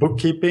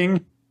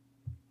bookkeeping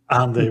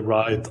and they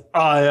write,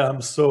 I am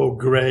so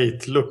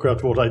great, look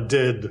at what I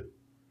did.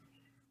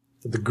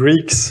 The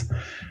Greeks,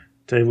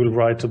 they will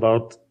write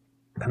about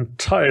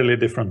entirely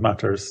different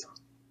matters.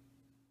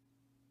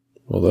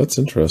 Well, that's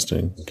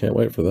interesting. Can't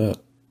wait for that.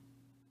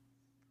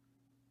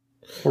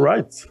 All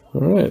right.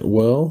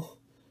 Well,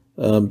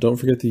 don't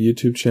forget the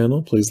YouTube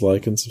channel. Please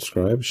like and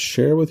subscribe.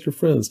 Share with your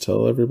friends.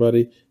 Tell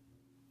everybody.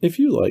 If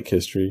you like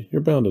history, you're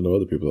bound to know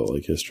other people that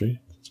like history.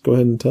 Just go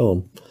ahead and tell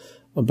them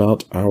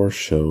about our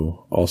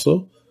show.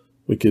 Also,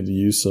 we could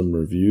use some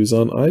reviews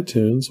on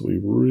iTunes. We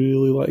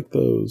really like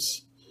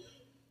those.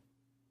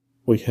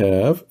 We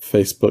have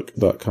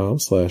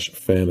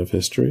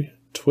Facebook.com/fanofhistory,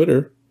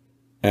 Twitter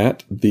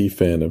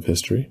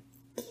 @TheFanOfHistory,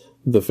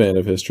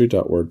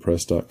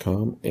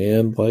 thefanofhistory.wordpress.com,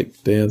 and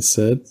like Dan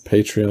said,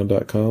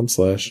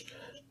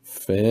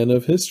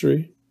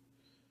 Patreon.com/fanofhistory.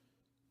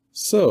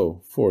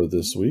 So, for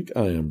this week,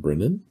 I am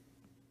Brennan.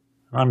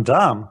 I'm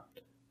Dan.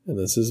 And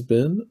this has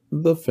been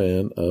The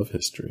Fan of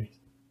History.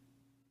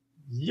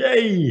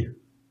 Yay!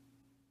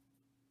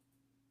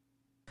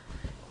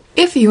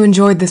 If you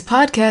enjoyed this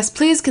podcast,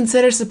 please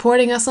consider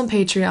supporting us on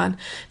Patreon.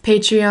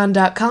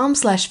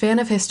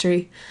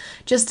 Patreon.com/fanofhistory.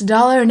 Just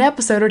 $1 an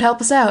episode would help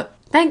us out.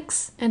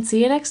 Thanks, and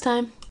see you next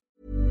time.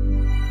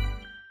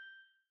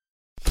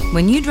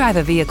 When you drive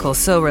a vehicle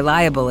so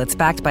reliable it's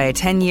backed by a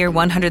 10-year,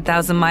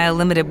 100,000-mile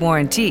limited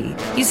warranty,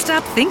 you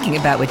stop thinking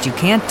about what you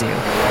can't do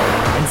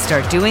and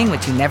start doing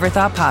what you never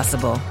thought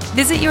possible.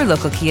 Visit your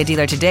local Kia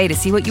dealer today to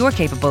see what you're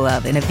capable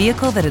of in a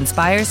vehicle that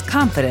inspires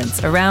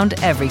confidence around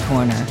every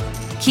corner.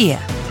 Kia,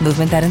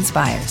 movement that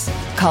inspires.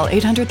 Call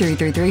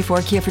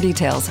 800-333-4KIA for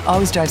details.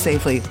 Always drive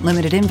safely.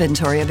 Limited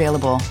inventory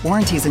available.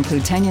 Warranties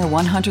include 10-year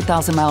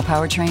 100,000-mile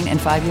powertrain and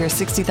 5-year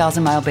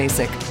 60,000-mile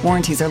basic.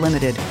 Warranties are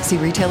limited. See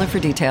retailer for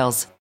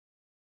details.